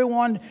wants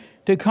everyone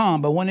to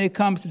come, but when it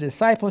comes to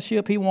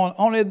discipleship, He wants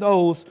only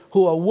those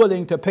who are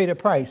willing to pay the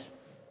price.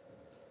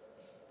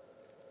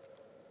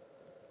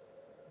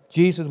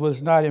 Jesus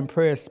was not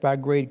impressed by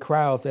great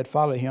crowds that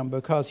followed Him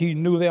because He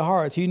knew their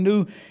hearts. He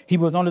knew He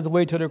was on His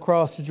way to the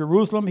cross to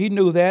Jerusalem. He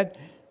knew that.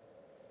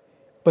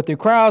 But the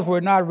crowds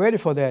were not ready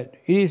for that.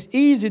 It is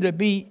easy to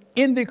be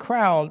in the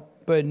crowd,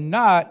 but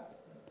not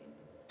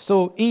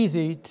so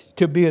easy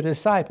to be a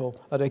disciple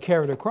or to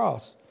carry the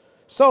cross.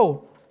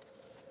 So,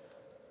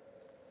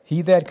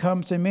 he that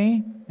comes to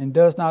me and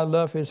does not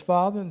love his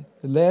Father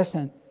less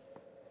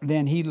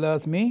than he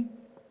loves me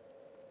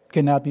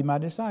cannot be my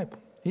disciple.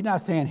 He's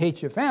not saying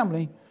hate your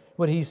family.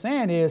 What he's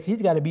saying is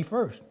he's got to be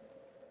first.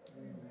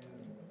 Amen.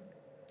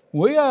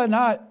 We are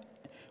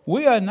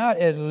not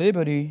at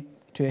liberty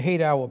to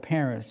hate our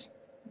parents.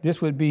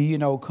 This would be,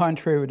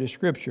 contrary to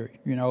Scripture,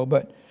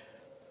 but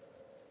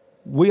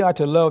we are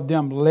to love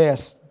them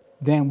less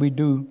than we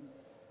do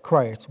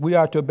Christ. We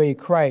are to obey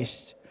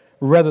Christ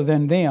rather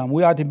than them.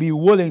 We are to be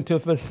willing to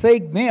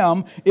forsake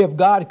them. If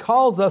God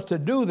calls us to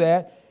do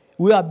that,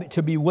 we are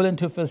to be willing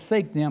to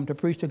forsake them to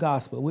preach the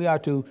gospel. We are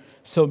to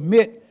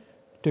submit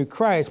to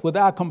Christ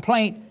without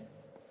complaint.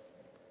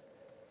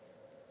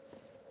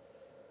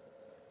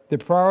 The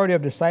priority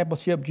of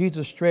discipleship,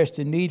 Jesus stressed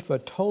the need for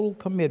total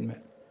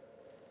commitment.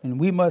 And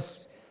we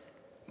must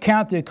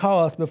count the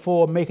cost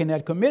before making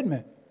that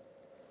commitment.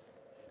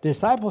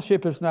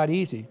 Discipleship is not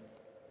easy.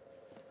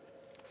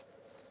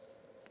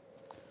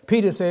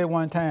 Peter said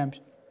one time,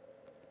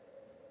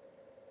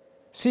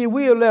 "See,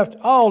 we have left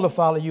all to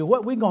follow you.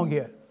 What we going to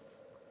get?"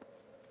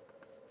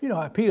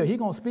 Peter, he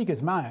going to speak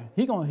his mind.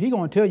 He going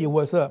to tell you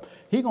what's up.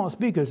 He going to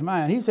speak his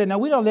mind. He said, "Now,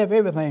 we don't left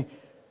everything.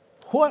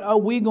 What are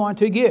we going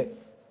to get?"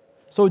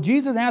 So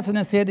Jesus answered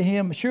and said to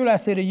him, "Surely I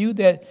say to you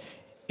that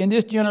in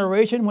this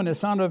generation, when the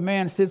Son of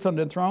Man sits on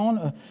the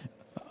throne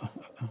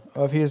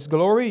of his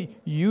glory,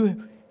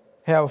 you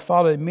have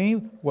followed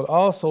me, will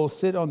also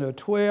sit on the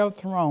 12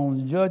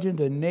 thrones, judging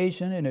the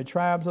nation and the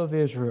tribes of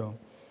Israel.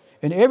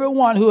 And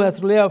everyone who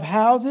has left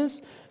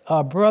houses,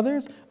 a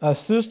brothers, a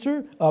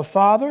sister, a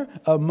father,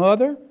 a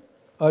mother,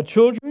 a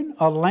children,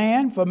 a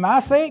land for my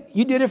sake,"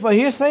 you did it for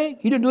his sake,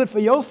 you didn't do it for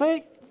your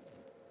sake,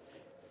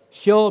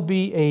 shall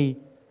receive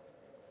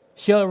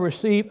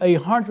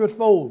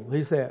 100-fold,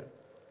 he said.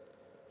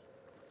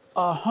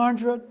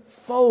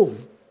 100-fold.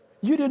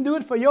 You didn't do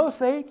it for your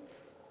sake,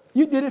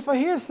 you did it for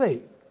his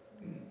sake.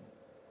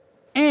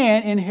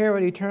 And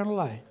inherit eternal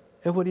life.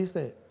 That's what he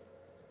said.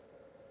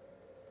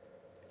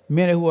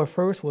 Many who are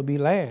first will be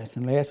last,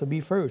 and last will be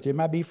first. It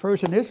might be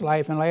first in this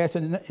life and last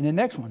in the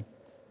next one.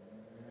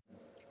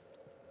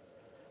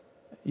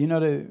 You know,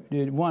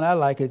 the one I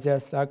like is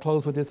just, I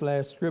close with this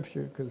last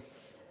scripture because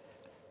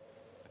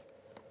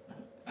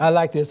I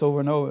like this over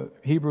and over.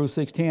 Hebrews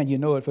 6:10, you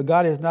know it. For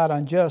God is not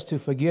unjust to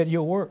forget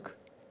your work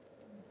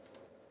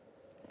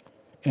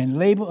and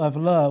labor of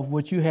love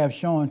which you have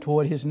shown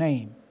toward his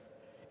name,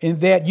 in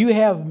that you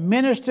have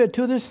ministered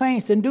to the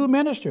saints and do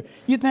minister.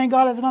 You think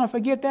God is going to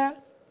forget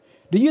that?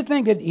 Do you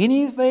think that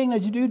anything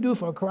that you do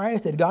for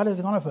Christ, that God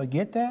is going to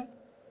forget that?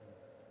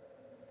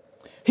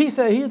 He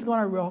said he's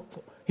going to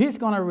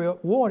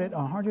reward it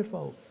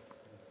 100-fold.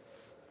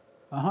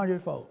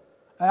 100-fold.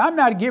 I'm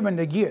not giving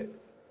to get,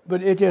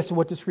 but it's just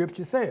what the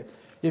scripture said.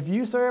 If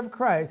you serve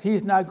Christ,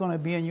 he's not going to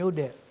be in your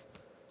debt.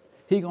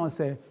 He's going to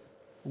say,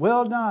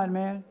 well done,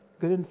 man,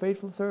 good and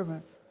faithful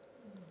servant.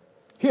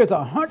 Here's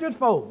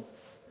 100-fold.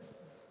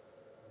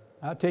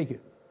 I'll take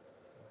it.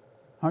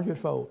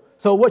 100-fold.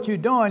 So what you're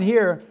doing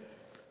here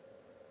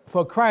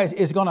for Christ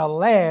is going to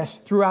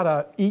last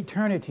throughout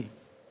eternity.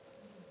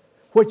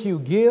 What you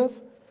give,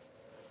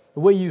 the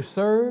way you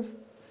serve,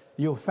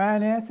 your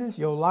finances,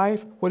 your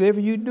life, whatever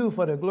you do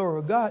for the glory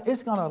of God,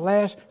 it's going to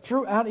last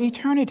throughout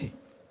eternity.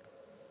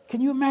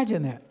 Can you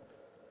imagine that?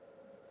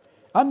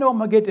 I know I'm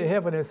going to get to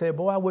heaven and say,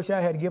 boy, I wish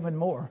I had given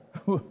more.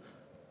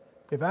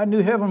 If I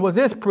knew heaven was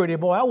this pretty,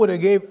 boy, I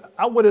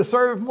would have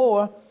served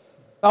more.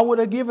 I would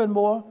have given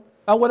more.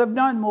 I would have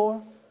done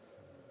more.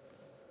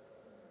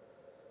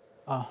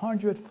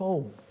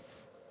 100-fold.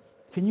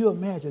 Can you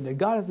imagine that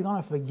God is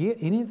going to forget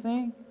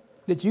anything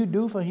that you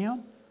do for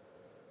him?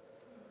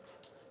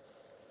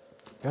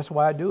 That's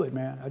why I do it,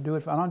 man. I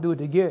don't do it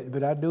to get,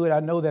 but I do it. I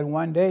know that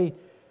one day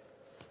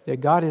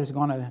that God is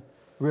going to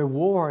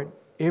reward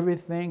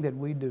everything that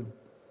we do.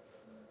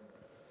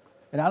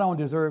 And I don't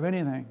deserve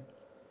anything,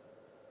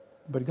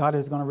 but God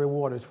is going to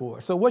reward us for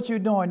it. So what you're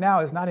doing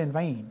now is not in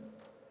vain.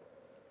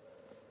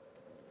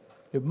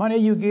 The money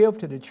you give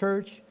to the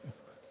church,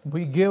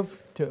 we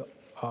give to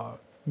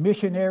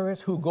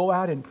missionaries who go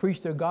out and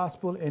preach the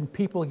gospel and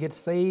people get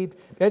saved.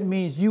 That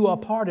means you are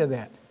part of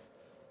that.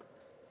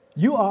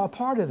 You are a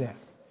part of that.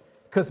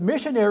 Because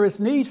missionaries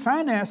need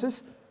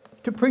finances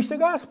to preach the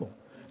gospel.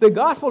 The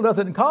gospel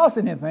doesn't cost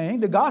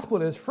anything. The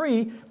gospel is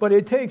free, but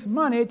it takes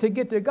money to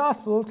get the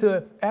gospel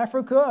to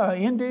Africa,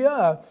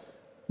 India.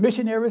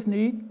 Missionaries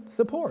need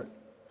support.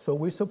 So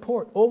we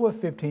support over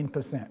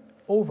 15%.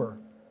 Over.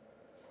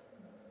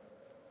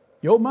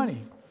 Your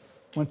money.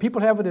 When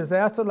people have a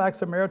disaster like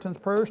Samaritan's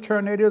Purse,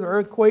 tornadoes,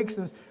 earthquakes,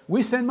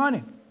 we send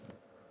money.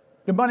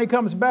 The money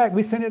comes back,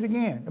 we send it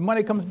again. The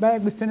money comes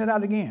back, we send it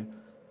out again.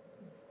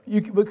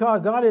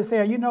 Because God is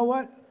saying, you know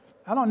what?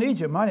 I don't need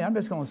your money. I'm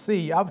just going to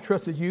see. I've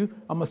trusted you.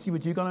 I'm going to see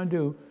what you're going to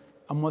do.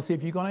 I'm going to see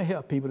if you're going to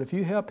help people. If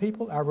you help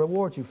people, I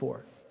reward you for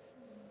it.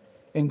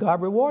 And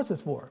God rewards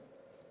us for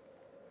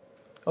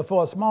it.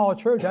 For a small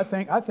church, I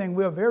think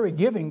we're very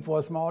giving for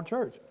a small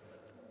church.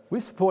 We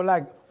support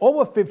like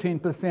over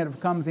 15% of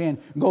comes in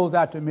goes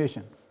out to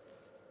mission.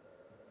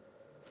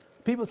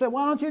 People say,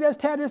 why don't you just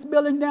tear this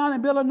building down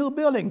and build a new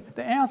building?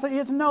 The answer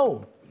is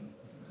no.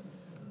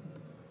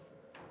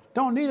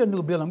 Don't need a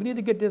new building. We need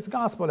to get this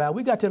gospel out.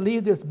 We got to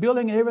leave this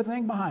building and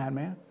everything behind,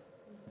 man.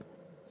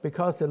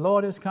 Because the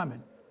Lord is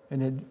coming.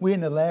 And we're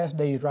in the last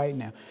days right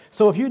now.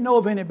 So if you know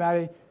of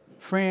anybody,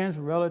 friends,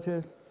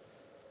 relatives,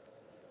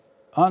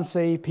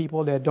 unsaved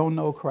people that don't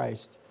know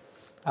Christ,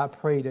 I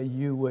pray that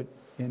you would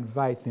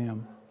invite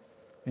them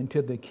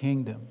into the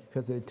kingdom.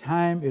 Because the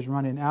time is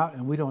running out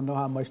and we don't know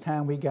how much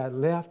time we got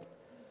left.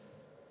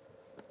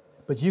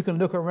 But you can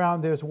look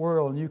around this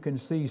world and you can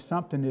see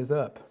something is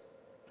up.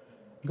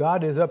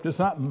 God is up to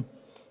something.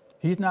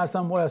 He's not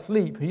somewhere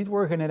asleep. He's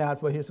working it out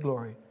for his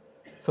glory.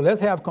 So let's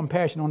have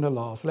compassion on the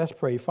lost. Let's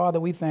pray. Father,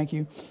 we thank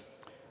you.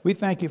 We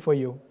thank you for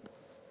your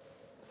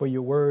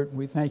word.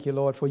 We thank you,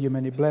 Lord, for your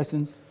many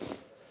blessings.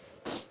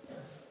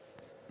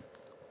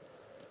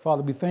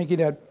 Father, we thank you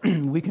that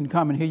we can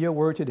come and hear your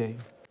word today.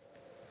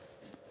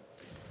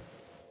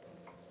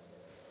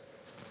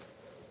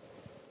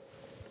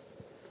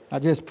 I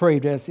just pray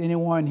that there's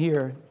anyone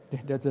here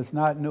that does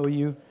not know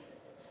you,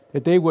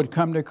 that they would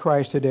come to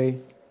Christ today.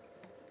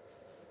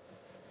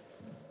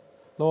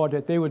 Lord,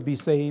 that they would be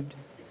saved,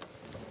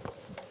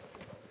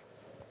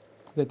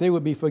 that they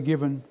would be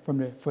forgiven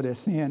for their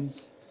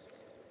sins.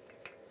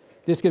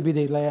 This could be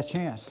their last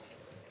chance.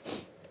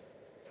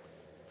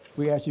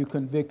 We ask you to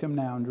convict them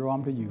now and draw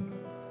them to you.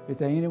 Is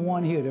there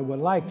anyone here that would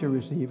like to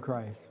receive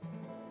Christ?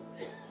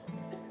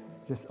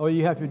 Just all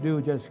you have to do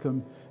is just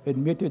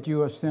admit that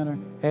you're a sinner,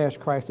 ask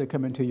Christ to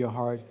come into your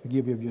heart,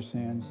 forgive you of your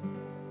sins.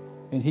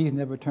 And he's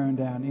never turned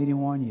down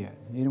anyone yet,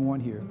 anyone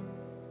here.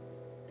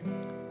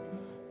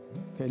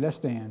 Okay, let's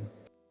stand.